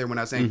about earlier when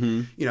I was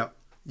saying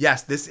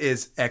yes, this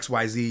is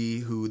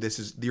XYZ who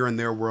you're in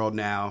their world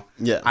now.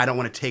 Yeah. I don't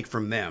want to take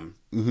from them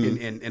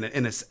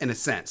in a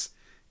sense.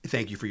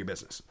 Thank you for your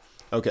business.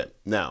 Okay.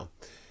 Now,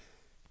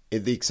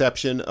 in the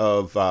exception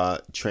of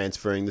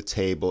transferring the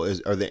table,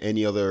 are there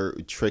any other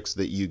tricks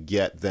that you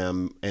get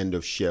them end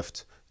of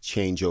shift,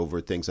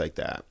 changeover, things like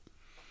that?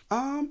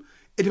 It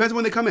depends on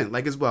when they come in,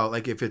 like as well.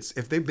 Like if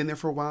they've been there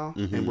for a while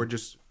and we're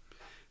just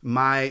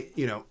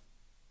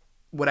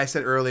what I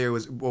said earlier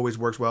always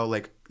works well.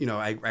 Like,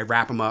 I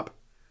wrap them up.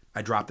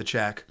 I drop the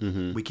check.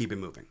 We keep it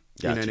moving.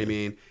 Gotcha. You know what I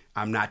mean?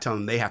 I'm not telling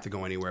them they have to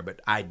go anywhere, but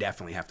I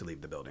definitely have to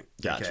leave the building.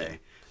 Gotcha.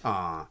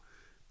 Okay.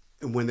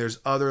 When there's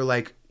other,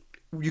 like,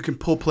 you can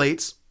pull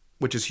plates,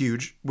 which is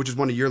huge, which is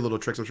one of your little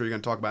tricks I'm sure you're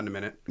going to talk about in a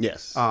minute.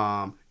 Yes.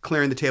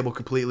 Clearing the table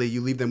completely. You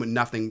leave them with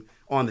nothing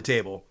on the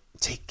table.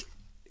 Take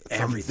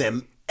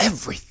everything.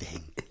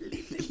 Everything.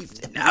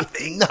 Leave them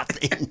nothing.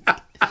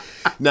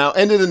 Now,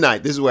 end of the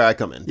night. This is where I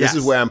come in. Yes.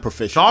 This is where I'm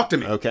proficient. Talk to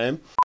me. Okay.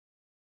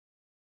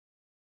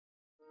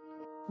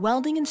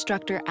 Welding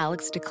instructor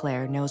Alex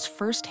DeClaire knows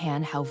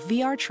firsthand how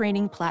VR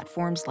training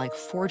platforms like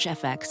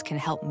ForgeFX can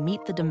help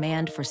meet the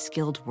demand for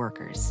skilled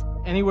workers.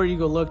 Anywhere you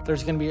go look,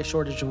 there's going to be a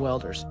shortage of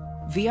welders.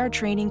 VR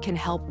training can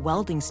help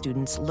welding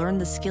students learn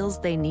the skills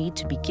they need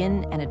to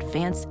begin and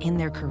advance in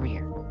their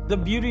career. The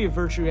beauty of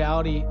virtual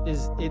reality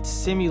is it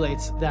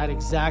simulates that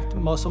exact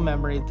muscle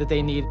memory that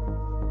they need.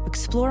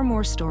 Explore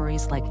more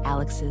stories like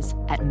Alex's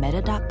at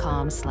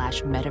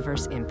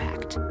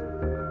meta.com/metaverseimpact.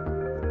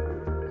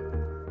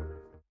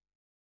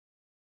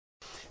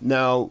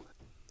 Now,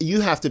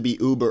 you have to be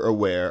uber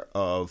aware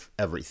of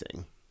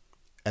everything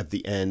at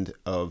the end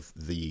of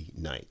the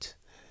night.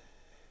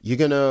 You're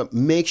going to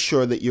make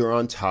sure that you're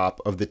on top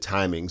of the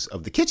timings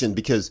of the kitchen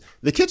because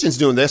the kitchen's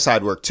doing their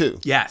side work too.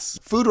 Yes.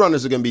 Food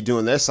runners are going to be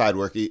doing their side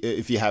work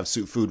if you have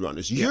food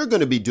runners. You're going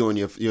to be doing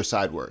your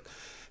side work.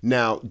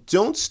 Now,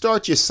 don't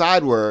start your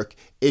side work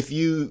if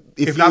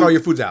not all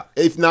your food's out.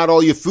 If not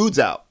all your food's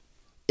out.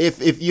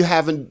 If you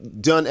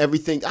haven't done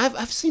everything.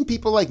 I've seen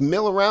people like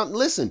mill around.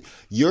 Listen,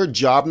 your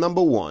job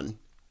number one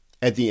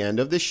at the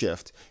end of the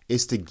shift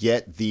is to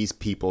get these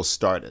people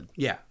started.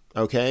 Yeah.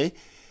 Okay?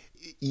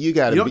 You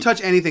don't touch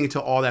anything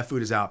until all that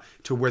food is out,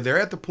 to where they're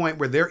at the point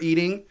where they're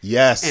eating.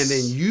 Yes. And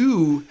then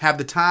you have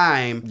the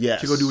time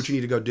to go do what you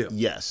need to go do.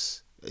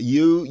 Yes.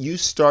 You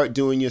start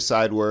doing your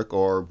side work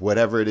or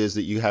whatever it is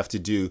that you have to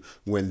do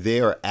when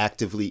they are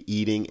actively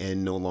eating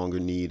and no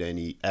longer need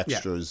any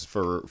extras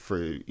for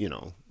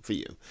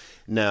you.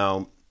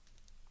 Now,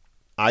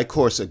 I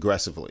course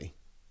aggressively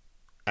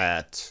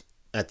at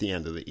the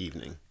end of the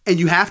evening. And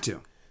you have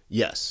to.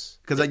 Yes.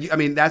 Because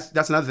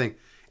that's another thing.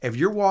 If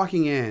you're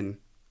walking in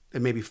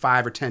at maybe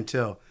 5 or 10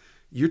 till,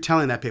 you're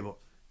telling that people,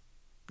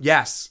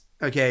 yes,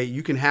 okay,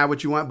 you can have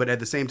what you want, but at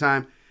the same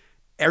time,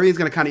 everything's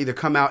going to kind of either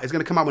come out. It's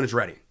going to come out when it's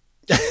ready.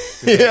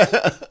 Okay?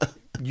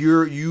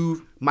 Yeah.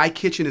 My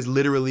kitchen is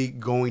literally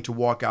going to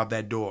walk out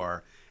that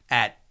door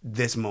at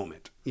this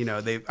moment.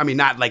 Not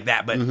like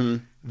that, but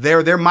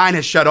their mind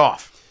has shut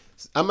off.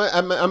 I'm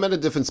at a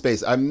different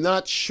space. I'm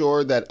not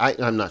sure that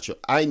I'm not sure.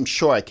 I'm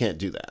sure I can't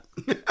do that.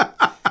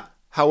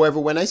 However,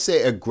 when I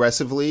say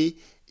aggressively,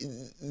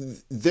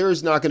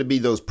 there's not going to be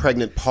those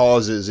pregnant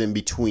pauses in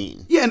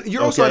between. Yeah, and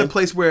you're also at a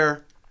place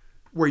where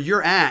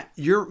you're at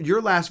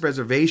your last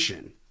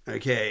reservation.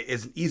 okay,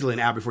 is easily an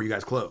hour before you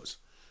guys close.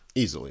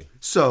 Easily.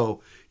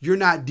 So you're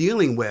not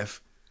dealing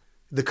with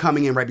the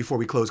coming in right before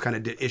we close kind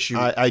of issue.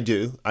 I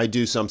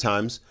do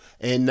sometimes.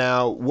 And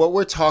now what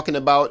we're talking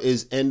about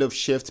is end of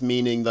shift,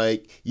 meaning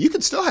like you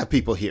can still have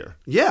people here.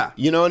 Yeah.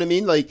 You know what I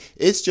mean? Like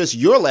it's just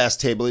your last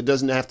table. It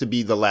doesn't have to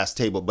be the last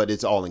table, but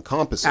it's all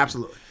encompassing.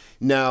 Absolutely.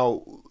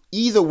 Now,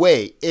 either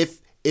way, if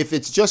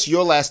it's just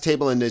your last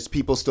table and there's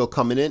people still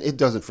coming in, it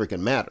doesn't freaking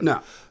matter.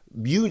 No.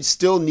 You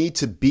still need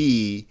to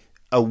be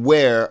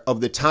aware of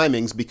the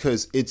timings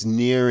because it's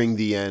nearing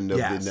the end of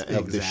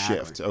the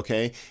shift,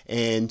 okay?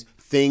 And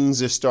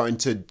things are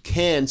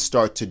can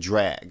start to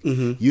drag.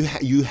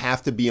 You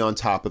have to be on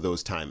top of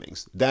those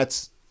timings.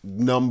 That's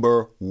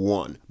number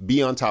one.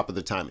 Be on top of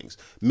the timings.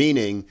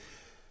 Meaning,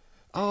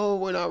 oh,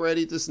 we're not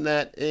ready, this and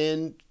that.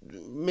 And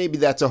maybe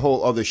that's a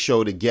whole other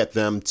show to get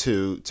them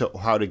to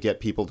how to get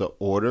people to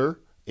order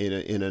in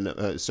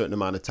a certain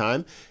amount of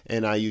time.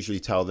 And I usually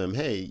tell them,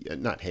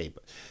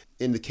 but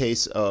in the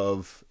case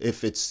of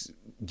if it's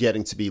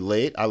getting to be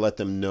late, I let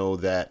them know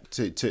that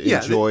to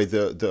enjoy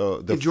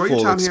the enjoy full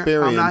your time experience.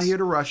 Here. I'm not here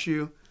to rush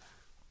you.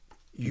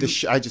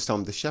 I just tell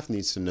them the chef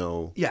needs to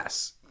know.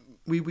 Yes,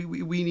 we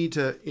need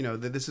to,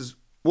 that this is.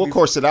 We'll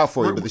course it out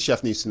for you, but the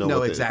chef needs to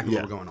know exactly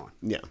what we're going on.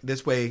 Yeah,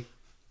 this way,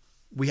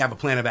 we have a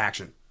plan of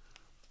action.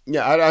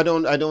 Yeah, I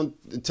don't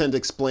tend to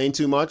explain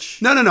too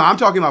much. No. I'm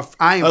talking about.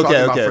 I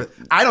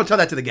don't tell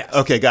that to the guests.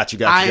 Okay, got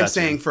you. I am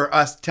saying for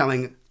us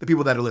telling the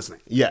people that are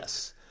listening.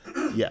 Yes,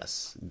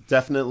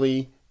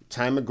 definitely.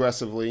 Time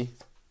aggressively.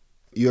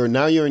 You're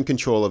in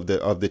control of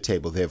the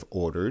table. They've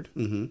ordered.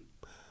 Mm-hmm.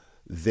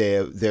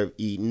 They're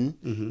eaten.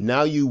 Mm-hmm.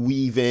 Now you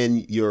weave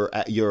in your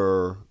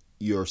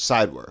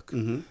side work.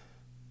 Mm-hmm.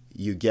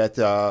 You get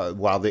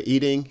while they're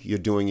eating, you're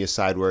doing your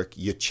side work.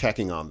 You're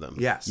checking on them.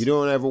 Yes. You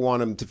don't ever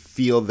want them to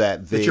feel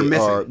that you're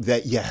missing.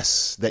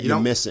 You're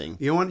missing.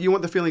 You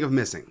want the feeling of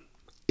missing.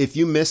 If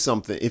you miss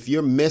something, if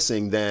you're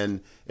missing,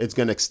 then it's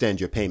going to extend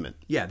your payment.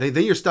 Yeah.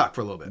 Then you're stuck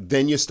for a little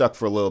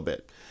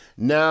bit.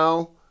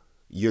 Now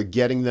you're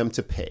getting them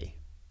to pay.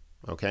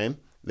 Okay.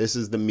 This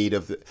is the meat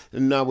of it.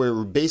 Now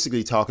we're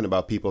basically talking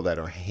about people that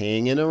are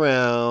hanging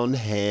around.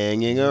 This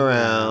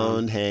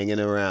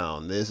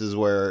is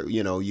where,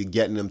 you're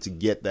getting them to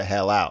get the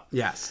hell out.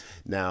 Yes.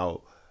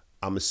 Now,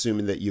 I'm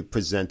assuming that you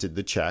presented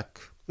the check.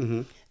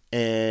 Mm-hmm.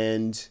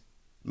 And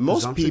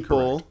most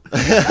people...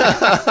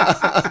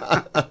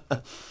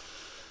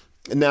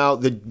 Now,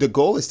 the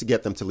goal is to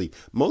get them to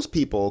leave. Most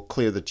people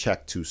clear the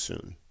check too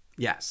soon.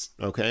 Yes.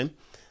 Okay?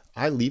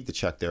 I leave the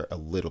check there a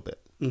little bit.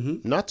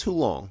 Mm-hmm. Not too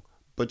long,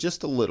 but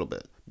just a little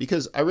bit.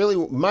 Because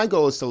my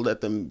goal is to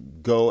let them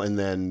go and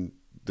then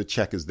the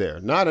check is there.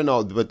 Not in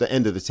all, but the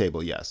end of the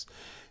table, yes.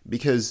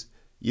 Because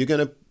you're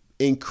going to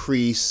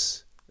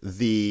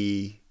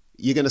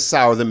you're going to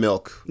sour the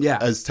milk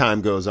as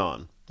time goes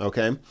on.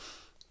 Okay?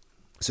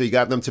 So you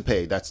got them to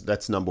pay.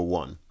 That's number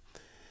one.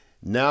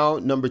 Now,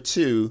 number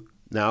two,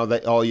 now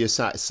that all your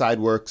side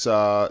work's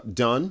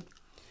done,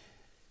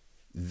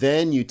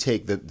 then you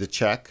take the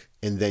check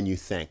and then you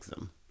thank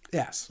them.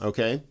 Yes.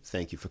 Okay.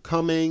 Thank you for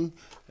coming.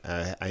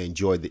 I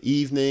enjoyed the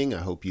evening. I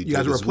hope you did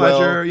guys were as a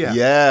pleasure. well.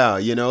 Yeah.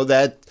 Yeah.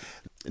 That.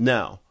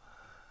 Now,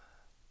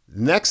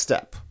 next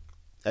step,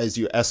 as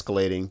you're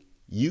escalating,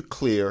 you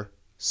clear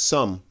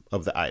some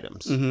of the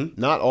items,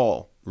 not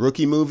all.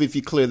 Rookie move if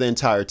you clear the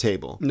entire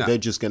table. No. They're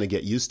just going to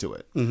get used to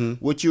it. Mm-hmm.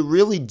 What you're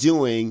really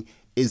doing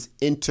is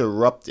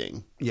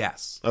interrupting.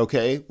 Yes.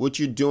 Okay. What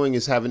you're doing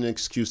is having an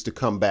excuse to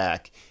come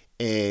back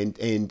and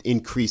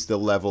increase the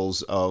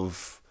levels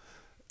of.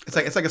 It's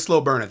like a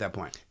slow burn at that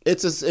point.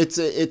 It's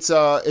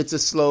a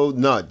slow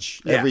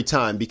nudge every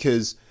time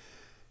because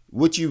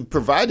what you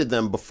provided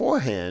them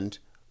beforehand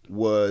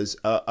was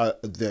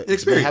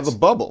they have a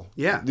bubble.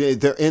 Yeah.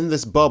 They're in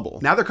this bubble.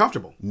 Now they're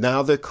comfortable.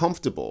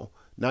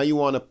 Now you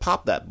want to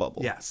pop that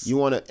bubble. Yes. You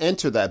want to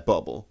enter that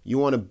bubble. You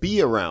want to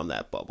be around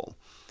that bubble.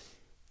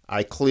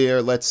 I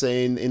clear, let's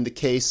say in the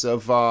case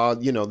of,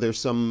 there's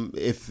some,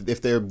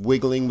 if they're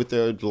wiggling with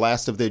the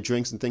last of their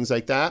drinks and things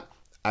like that,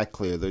 I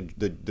clear the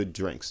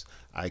drinks.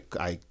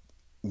 I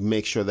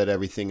make sure that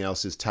everything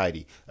else is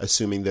tidy,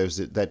 assuming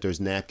there's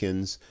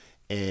napkins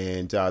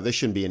and there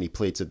shouldn't be any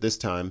plates at this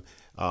time.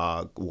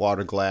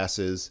 Water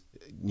glasses,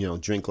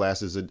 drink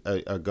glasses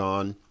are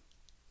gone.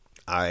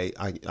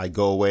 I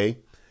go away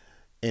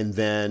and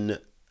then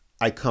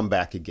I come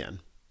back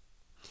again.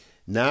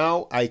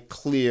 Now I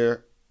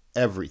clear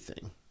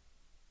everything.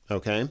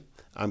 Okay?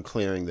 I'm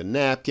clearing the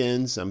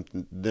napkins.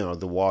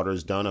 The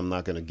water's done. I'm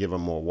not going to give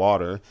them more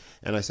water.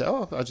 And I say,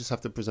 I just have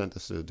to present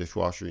this to the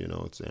dishwasher.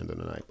 It's the end of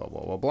the night, blah,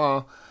 blah, blah,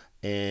 blah.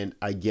 And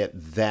I get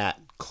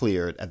that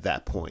cleared at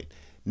that point.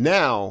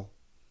 Now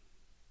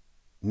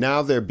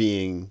they're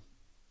being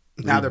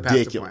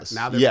ridiculous.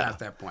 Now they're past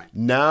that point.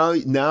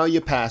 Now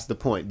you're past the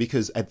point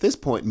because at this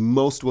point,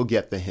 most will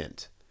get the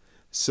hint.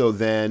 So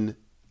then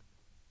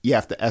you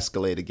have to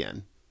escalate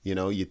again.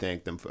 You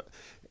thank them for...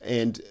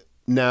 And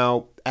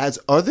now, as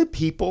other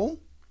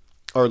people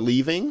are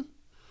leaving,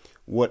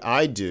 what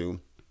I do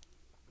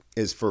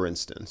is, for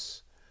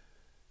instance,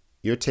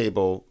 your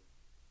table,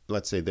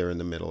 let's say they're in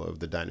the middle of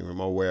the dining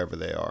room or wherever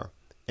they are.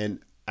 And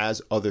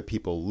as other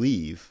people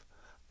leave,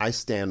 I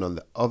stand on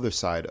the other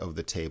side of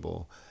the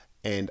table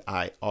and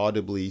I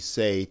audibly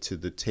say to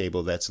the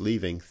table that's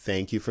leaving,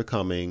 thank you for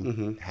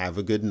coming. Have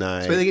a good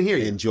night. So they can hear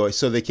you. Enjoy.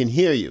 So they can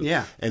hear you.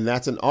 Yeah. And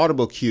that's an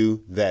audible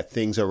cue that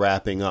things are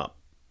wrapping up.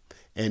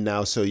 And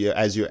now, so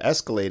as you're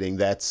escalating,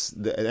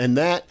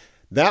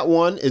 that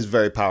one is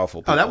very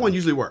powerful. Oh, that one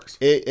usually works.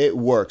 It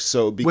works.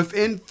 So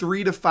Within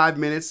 3 to 5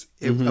 minutes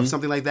of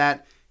something like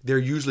that, they're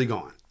usually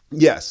gone.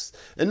 yes,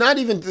 and not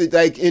even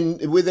like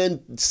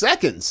within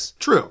seconds.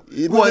 True.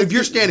 Well, if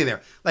you're standing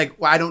there, like,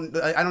 well, I don't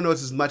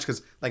notice as much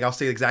because, like, I'll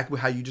say exactly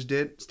how you just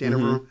did, stand in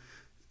a room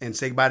and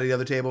say goodbye to the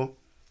other table.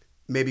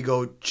 Maybe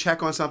go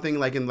check on something,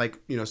 like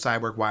in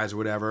side work wise or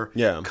whatever.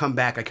 Yeah. Come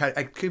back.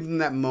 I give them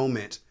that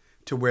moment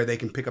to where they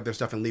can pick up their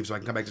stuff and leave, so I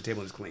can come back to the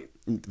table and it's clean.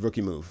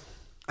 Rookie move.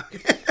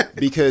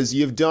 Because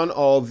you've done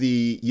all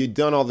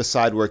the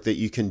side work that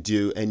you can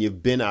do, and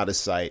you've been out of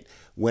sight.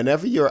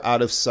 Whenever you're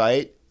out of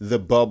sight, the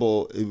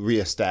bubble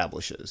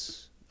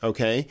reestablishes.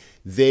 Okay,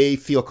 they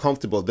feel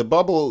comfortable. The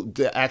bubble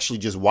actually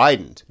just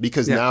widened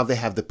because now they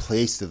have the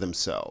place to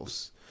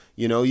themselves.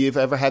 You know, you've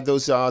ever had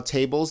those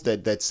tables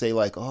that say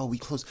like, oh, we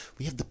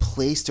have the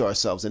place to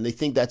ourselves, and they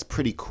think that's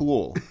pretty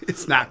cool.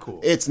 It's not cool.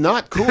 It's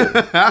not cool.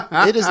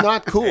 It is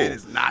not cool. It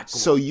is not cool.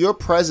 So your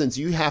presence,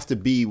 you have to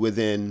be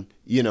within,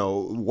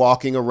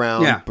 walking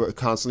around,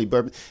 constantly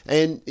burping.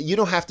 And you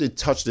don't have to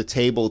touch the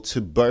table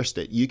to burst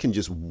it. You can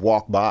just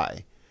walk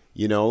by,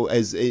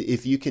 as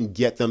if you can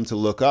get them to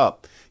look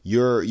up,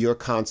 you're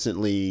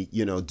constantly,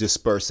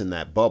 dispersing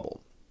that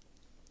bubble.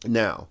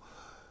 Now,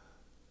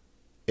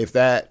 if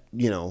that,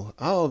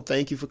 oh,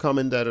 thank you for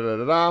coming,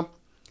 da-da-da-da-da,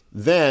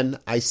 then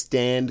I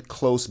stand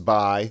close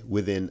by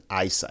within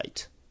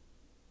eyesight,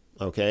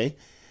 okay?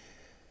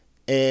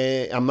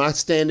 And I'm not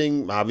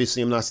standing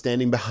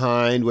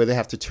behind where they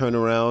have to turn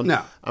around.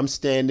 No. I'm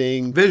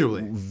standing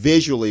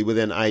visually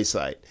within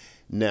eyesight.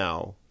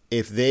 Now,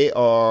 if they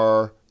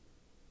are,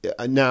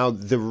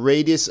 the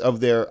radius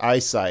of their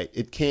eyesight,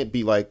 it can't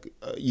be like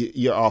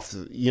you're off,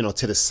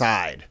 to the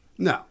side.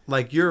 No,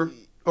 like you're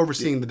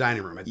overseeing the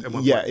dining room at one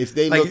point. If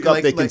they look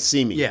up, they can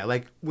see me. Yeah,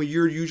 like when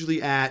you're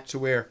usually at to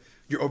where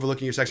you're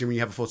overlooking your section when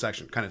you have a full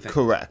section kind of thing.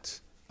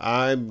 Correct.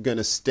 I'm going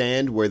to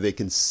stand where they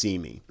can see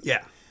me.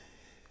 Yeah.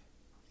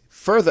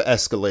 Further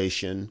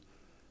escalation,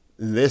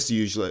 this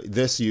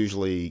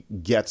usually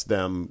gets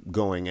them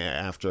going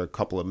after a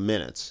couple of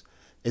minutes,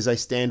 is I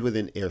stand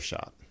within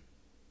earshot.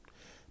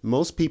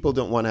 Most people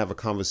don't want to have a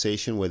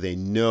conversation where they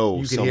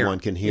know someone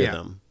can hear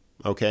them.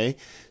 Okay?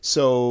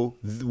 So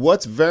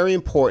what's very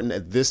important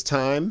at this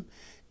time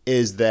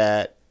is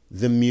that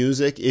the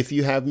music, if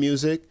you have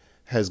music,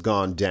 has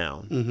gone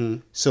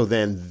down. So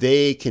then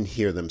they can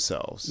hear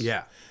themselves.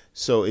 Yeah.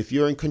 So if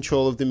you're in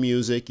control of the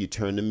music, you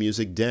turn the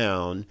music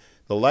down,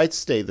 the lights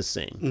stay the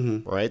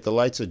same, right? The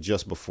lights are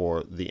just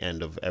before the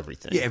end of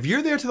everything. Yeah, if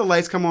you're there till the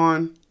lights come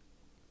on,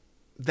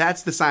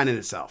 that's the sign in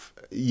itself.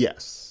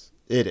 Yes,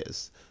 it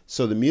is.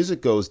 So the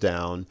music goes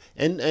down,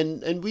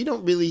 and we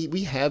don't really,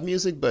 we have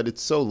music, but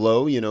it's so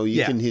low, you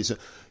can hear. So,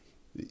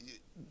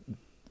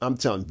 I'm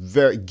telling you,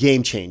 very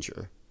game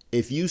changer.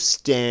 If you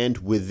stand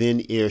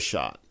within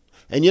earshot,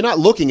 and you're not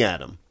looking at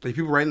them. Are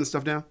people writing this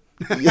stuff down?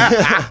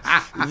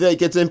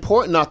 Like, it's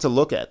important not to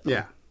look at them.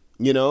 Yeah.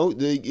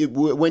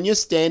 When you're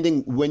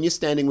standing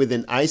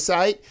within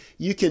eyesight,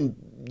 you can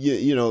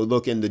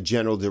look in the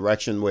general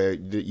direction where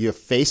you're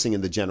facing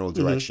in the general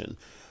direction.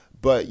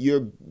 But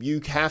you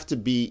have to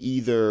be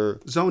either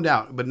zoned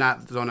out, but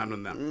not zoned out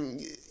with them.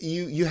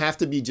 You have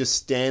to be just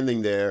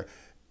standing there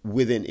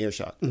within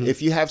earshot.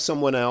 If you have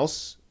someone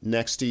else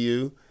next to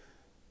you,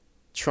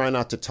 try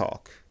not to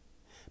talk,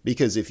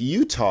 because if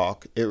you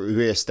talk, it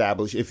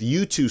reestablishes. If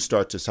you two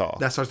start to talk,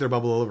 that starts their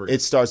bubble all over again.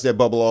 It starts their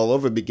bubble all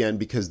over again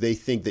because they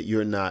think that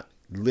you're not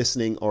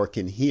listening or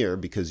can hear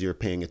because you're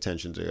paying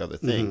attention to the other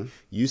thing.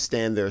 You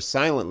stand there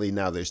silently.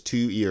 Now there's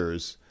two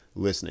ears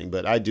listening,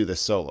 but I do this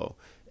solo.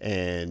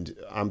 And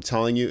I'm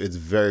telling you, it's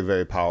very,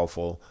 very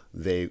powerful.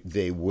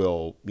 They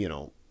will,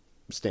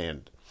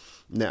 stand.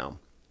 Now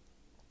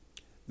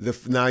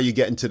you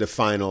get into the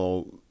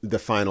final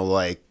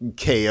like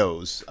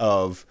KOs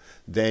of,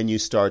 then you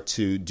start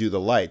to do the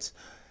lights.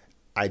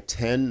 I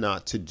tend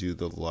not to do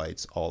the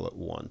lights all at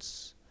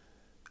once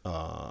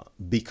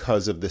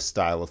because of the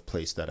style of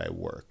place that I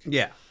work.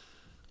 Yeah.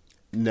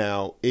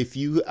 Now, if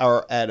you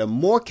are at a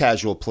more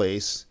casual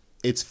place,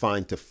 it's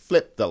fine to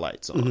flip the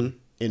lights on,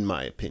 in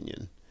my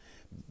opinion.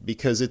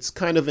 Because it's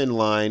kind of in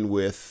line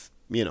with,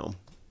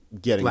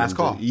 getting last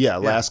call.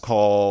 Last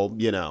call,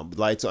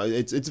 lights.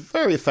 It's a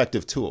very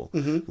effective tool.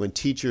 When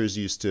teachers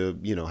used to,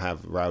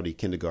 have rowdy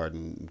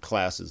kindergarten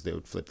classes, they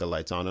would flip the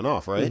lights on and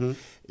off, right?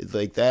 It's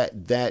like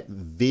that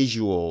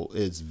visual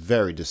is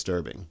very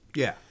disturbing.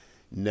 Yeah.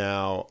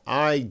 Now,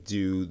 I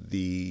do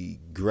the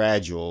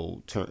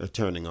gradual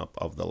turning up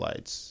of the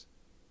lights.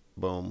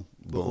 Boom,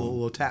 boom, a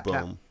little tap, boom.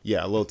 tap.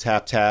 Yeah, a little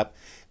tap, tap.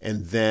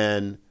 And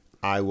then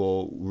I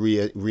will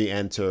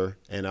re-enter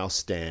and I'll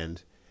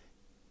stand,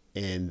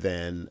 and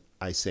then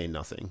I say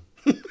nothing.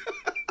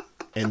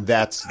 And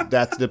that's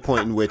the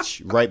point in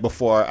which, right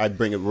before I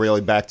bring it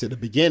really back to the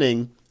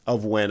beginning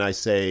of when I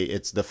say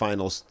it's the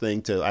final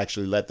thing to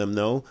actually let them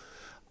know,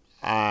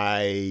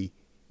 my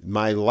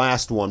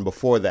last one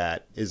before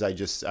that is I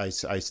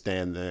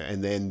stand there,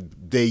 and then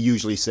they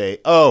usually say,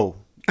 "Oh,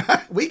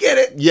 we get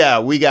it. Yeah,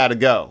 we got to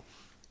go."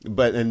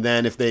 And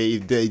then if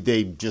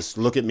they just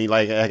look at me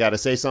like I got to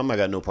say something, I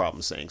got no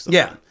problem saying something.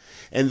 Yeah.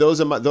 And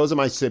those are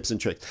my tips and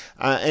tricks.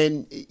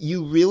 And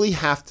you really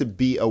have to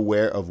be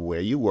aware of where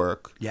you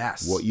work.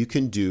 Yes. What you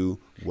can do,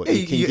 what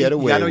you can get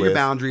away with. You gotta know your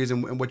boundaries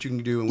and what you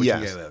can do and what you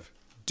can live.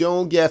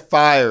 Don't get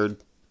fired.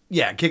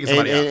 Yeah, kicking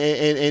somebody out.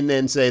 And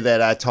then say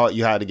that I taught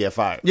you how to get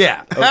fired.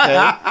 Yeah.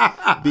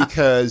 Okay?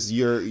 Because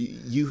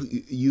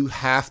you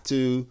have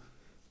to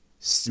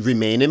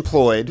remain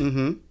employed.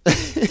 Mm-hmm.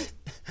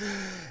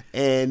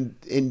 and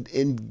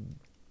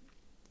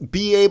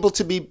be able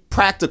to be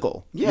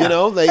practical. Yeah. You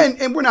know?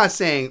 And we're not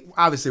saying,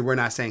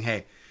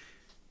 hey,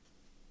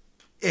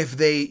 if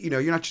they,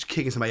 you're not just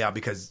kicking somebody out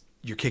because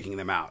you're kicking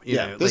them out.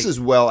 This is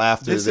well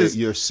after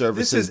your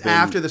service has been...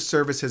 after the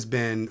service has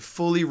been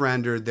fully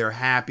rendered. They're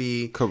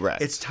happy.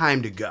 Correct. It's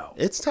time to go.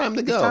 It's time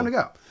to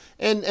go.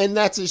 And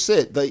that's just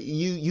it.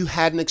 You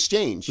had an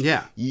exchange.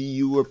 Yeah.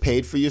 You were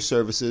paid for your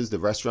services. The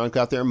restaurant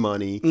got their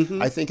money.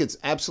 Mm-hmm. I think it's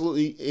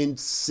absolutely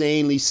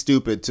insanely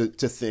stupid to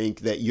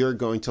think that you're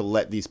going to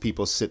let these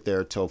people sit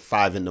there till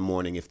 5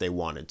 a.m. if they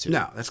wanted to.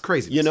 No, that's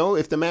crazy.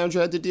 If the manager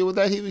had to deal with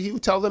that, he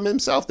would tell them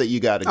himself that you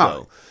got to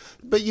go.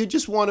 But you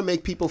just want to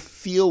make people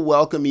feel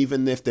welcome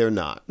even if they're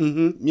not.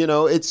 Mm-hmm.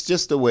 It's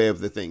just a way of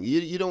the thing.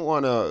 You don't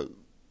want to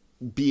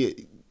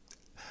be...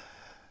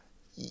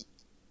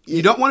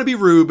 You don't want to be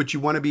rude, but you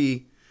want to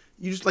be,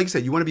 like you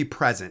said, you want to be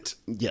present.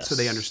 Yes. So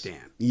they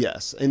understand.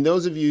 Yes. And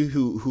those of you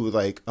who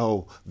like,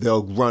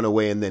 they'll run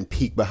away and then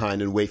peek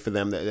behind and wait for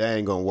them, that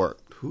ain't going to work.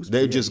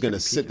 They're just going to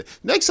sit there.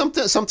 Like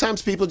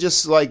sometimes people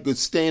just like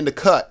stay in the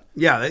cut.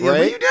 Yeah. Right? What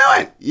are you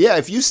doing? Yeah.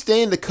 If you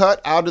stay in the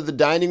cut out of the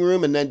dining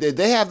room and then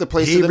they have the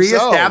place to themselves. He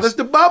reestablished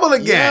the bubble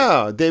again.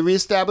 Yeah. They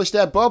reestablished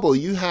that bubble.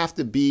 You have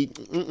to be,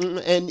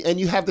 and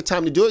you have the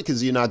time to do it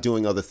because you're not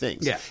doing other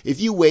things. Yeah.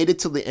 If you waited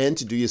till the end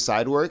to do your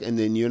side work and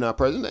then you're not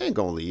present, they ain't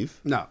going to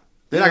leave. No.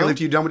 They're not going to leave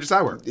till you're done with your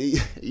side work.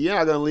 You're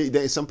not going to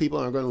leave. Some people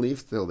aren't going to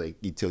leave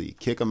till you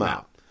kick them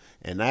out.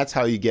 And that's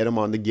how you get them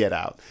on the get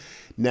out.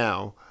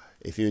 Now,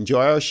 if you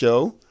enjoy our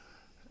show,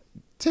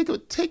 take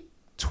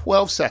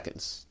 12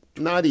 seconds,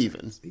 not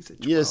even. He said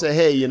 12. You just say,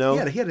 hey, He had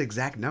an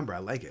exact number. I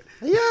like it.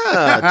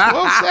 Yeah,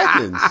 12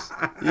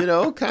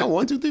 seconds. Count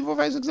 1, 2, 3, 4,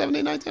 5, 6, 7,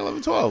 8, 9, 10,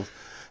 11, 12.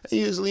 And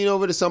you just lean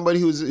over to somebody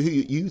who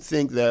you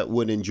think that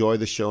would enjoy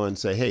the show and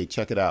say, hey,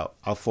 check it out.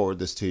 I'll forward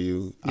this to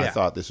you. Yeah. I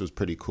thought this was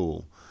pretty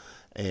cool.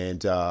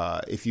 And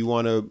if you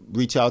want to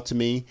reach out to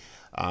me,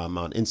 I'm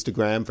on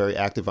Instagram, very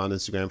active on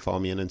Instagram. Follow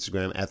me on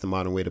Instagram at The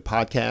Modern Waiter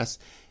Podcast.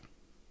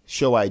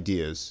 Show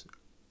ideas.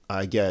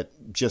 I get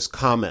just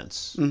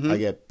comments. Mm-hmm. I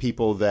get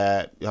people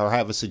that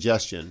have a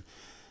suggestion.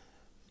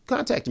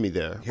 Contact me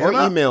there or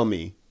email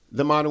me,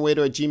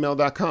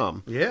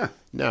 themodernwaiter@gmail.com. Yeah.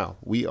 Now,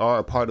 we are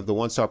a part of the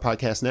One Star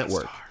Podcast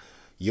Network,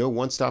 your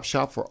one-stop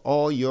shop for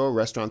all your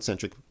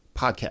restaurant-centric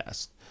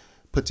podcasts,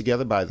 put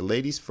together by the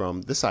ladies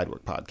from the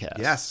Sidework Podcast.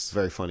 Yes.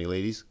 Very funny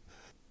ladies.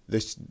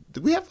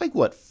 We have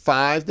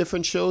 5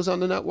 different shows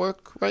on the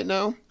network right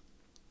now?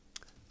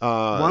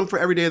 One for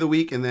every day of the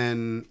week and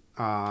then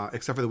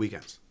except for the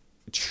weekends.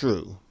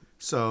 True.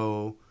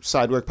 So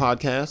Sidework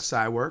Podcast,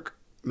 Sidework,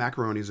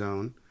 Macaroni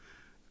Zone,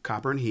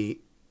 Copper and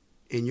Heat,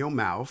 In Your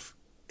Mouth,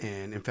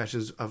 and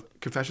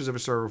Confessions of a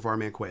Server with our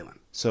man Quaylen.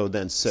 So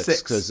then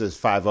 6 because there's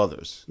 5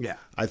 others. Yeah.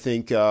 I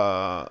think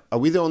are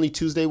we the only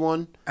Tuesday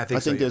one? I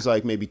think there's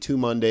maybe 2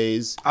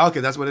 Mondays.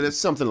 Okay, that's what it is.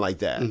 Something like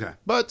that. Okay.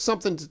 But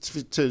something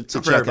to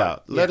check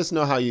out. Let us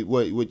know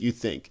what you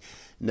think.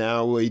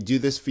 Now we do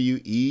this for you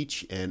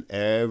each and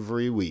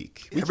every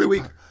week.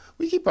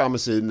 We keep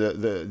promising the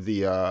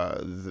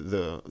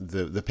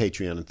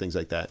Patreon and things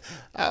like that.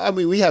 I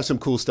mean, we have some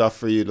cool stuff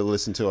for you to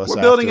listen to us.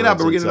 We're building it up,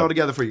 but we're getting it all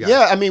together for you guys.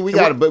 Yeah, I mean, we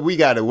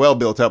got it well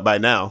built up by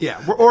now. Yeah,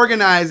 we're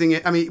organizing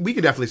it. I mean, we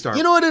could definitely start.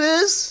 You know what it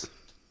is?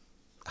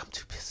 I'm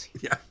too busy.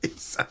 Yeah,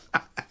 he's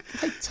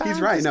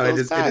right. No, it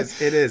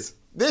is.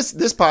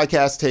 This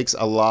podcast takes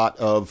a lot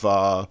of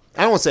I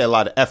don't want to say a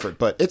lot of effort,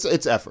 but it's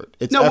effort.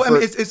 I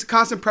mean, it's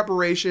constant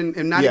preparation,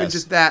 and not even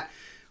just that.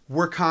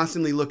 We're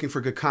constantly looking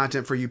for good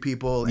content for you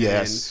people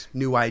and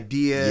new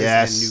ideas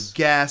and new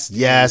guests.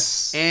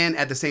 Yes. And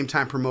at the same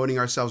time promoting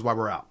ourselves while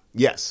we're out.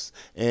 Yes.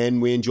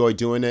 And we enjoy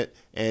doing it.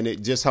 And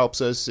it just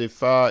helps us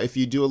if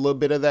you do a little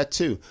bit of that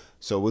too.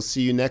 So we'll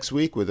see you next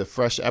week with a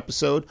fresh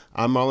episode.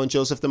 I'm Marlon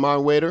Joseph, the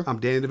Modern Waiter. I'm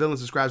Danny DeVille.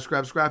 Subscribe,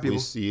 people. We'll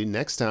see you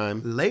next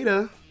time.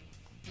 Later.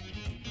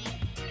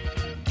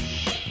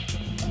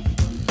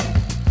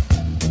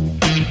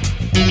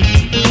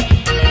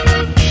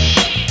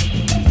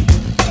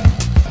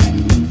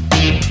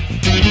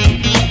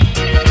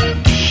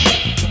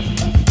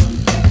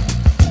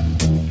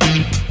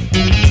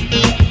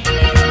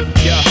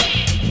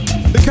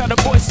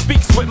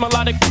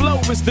 Melodic flow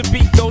as the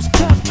beat goes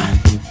pop,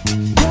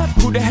 pop.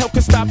 Who the hell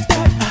can stop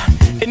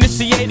that?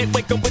 Initiated,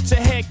 wake up.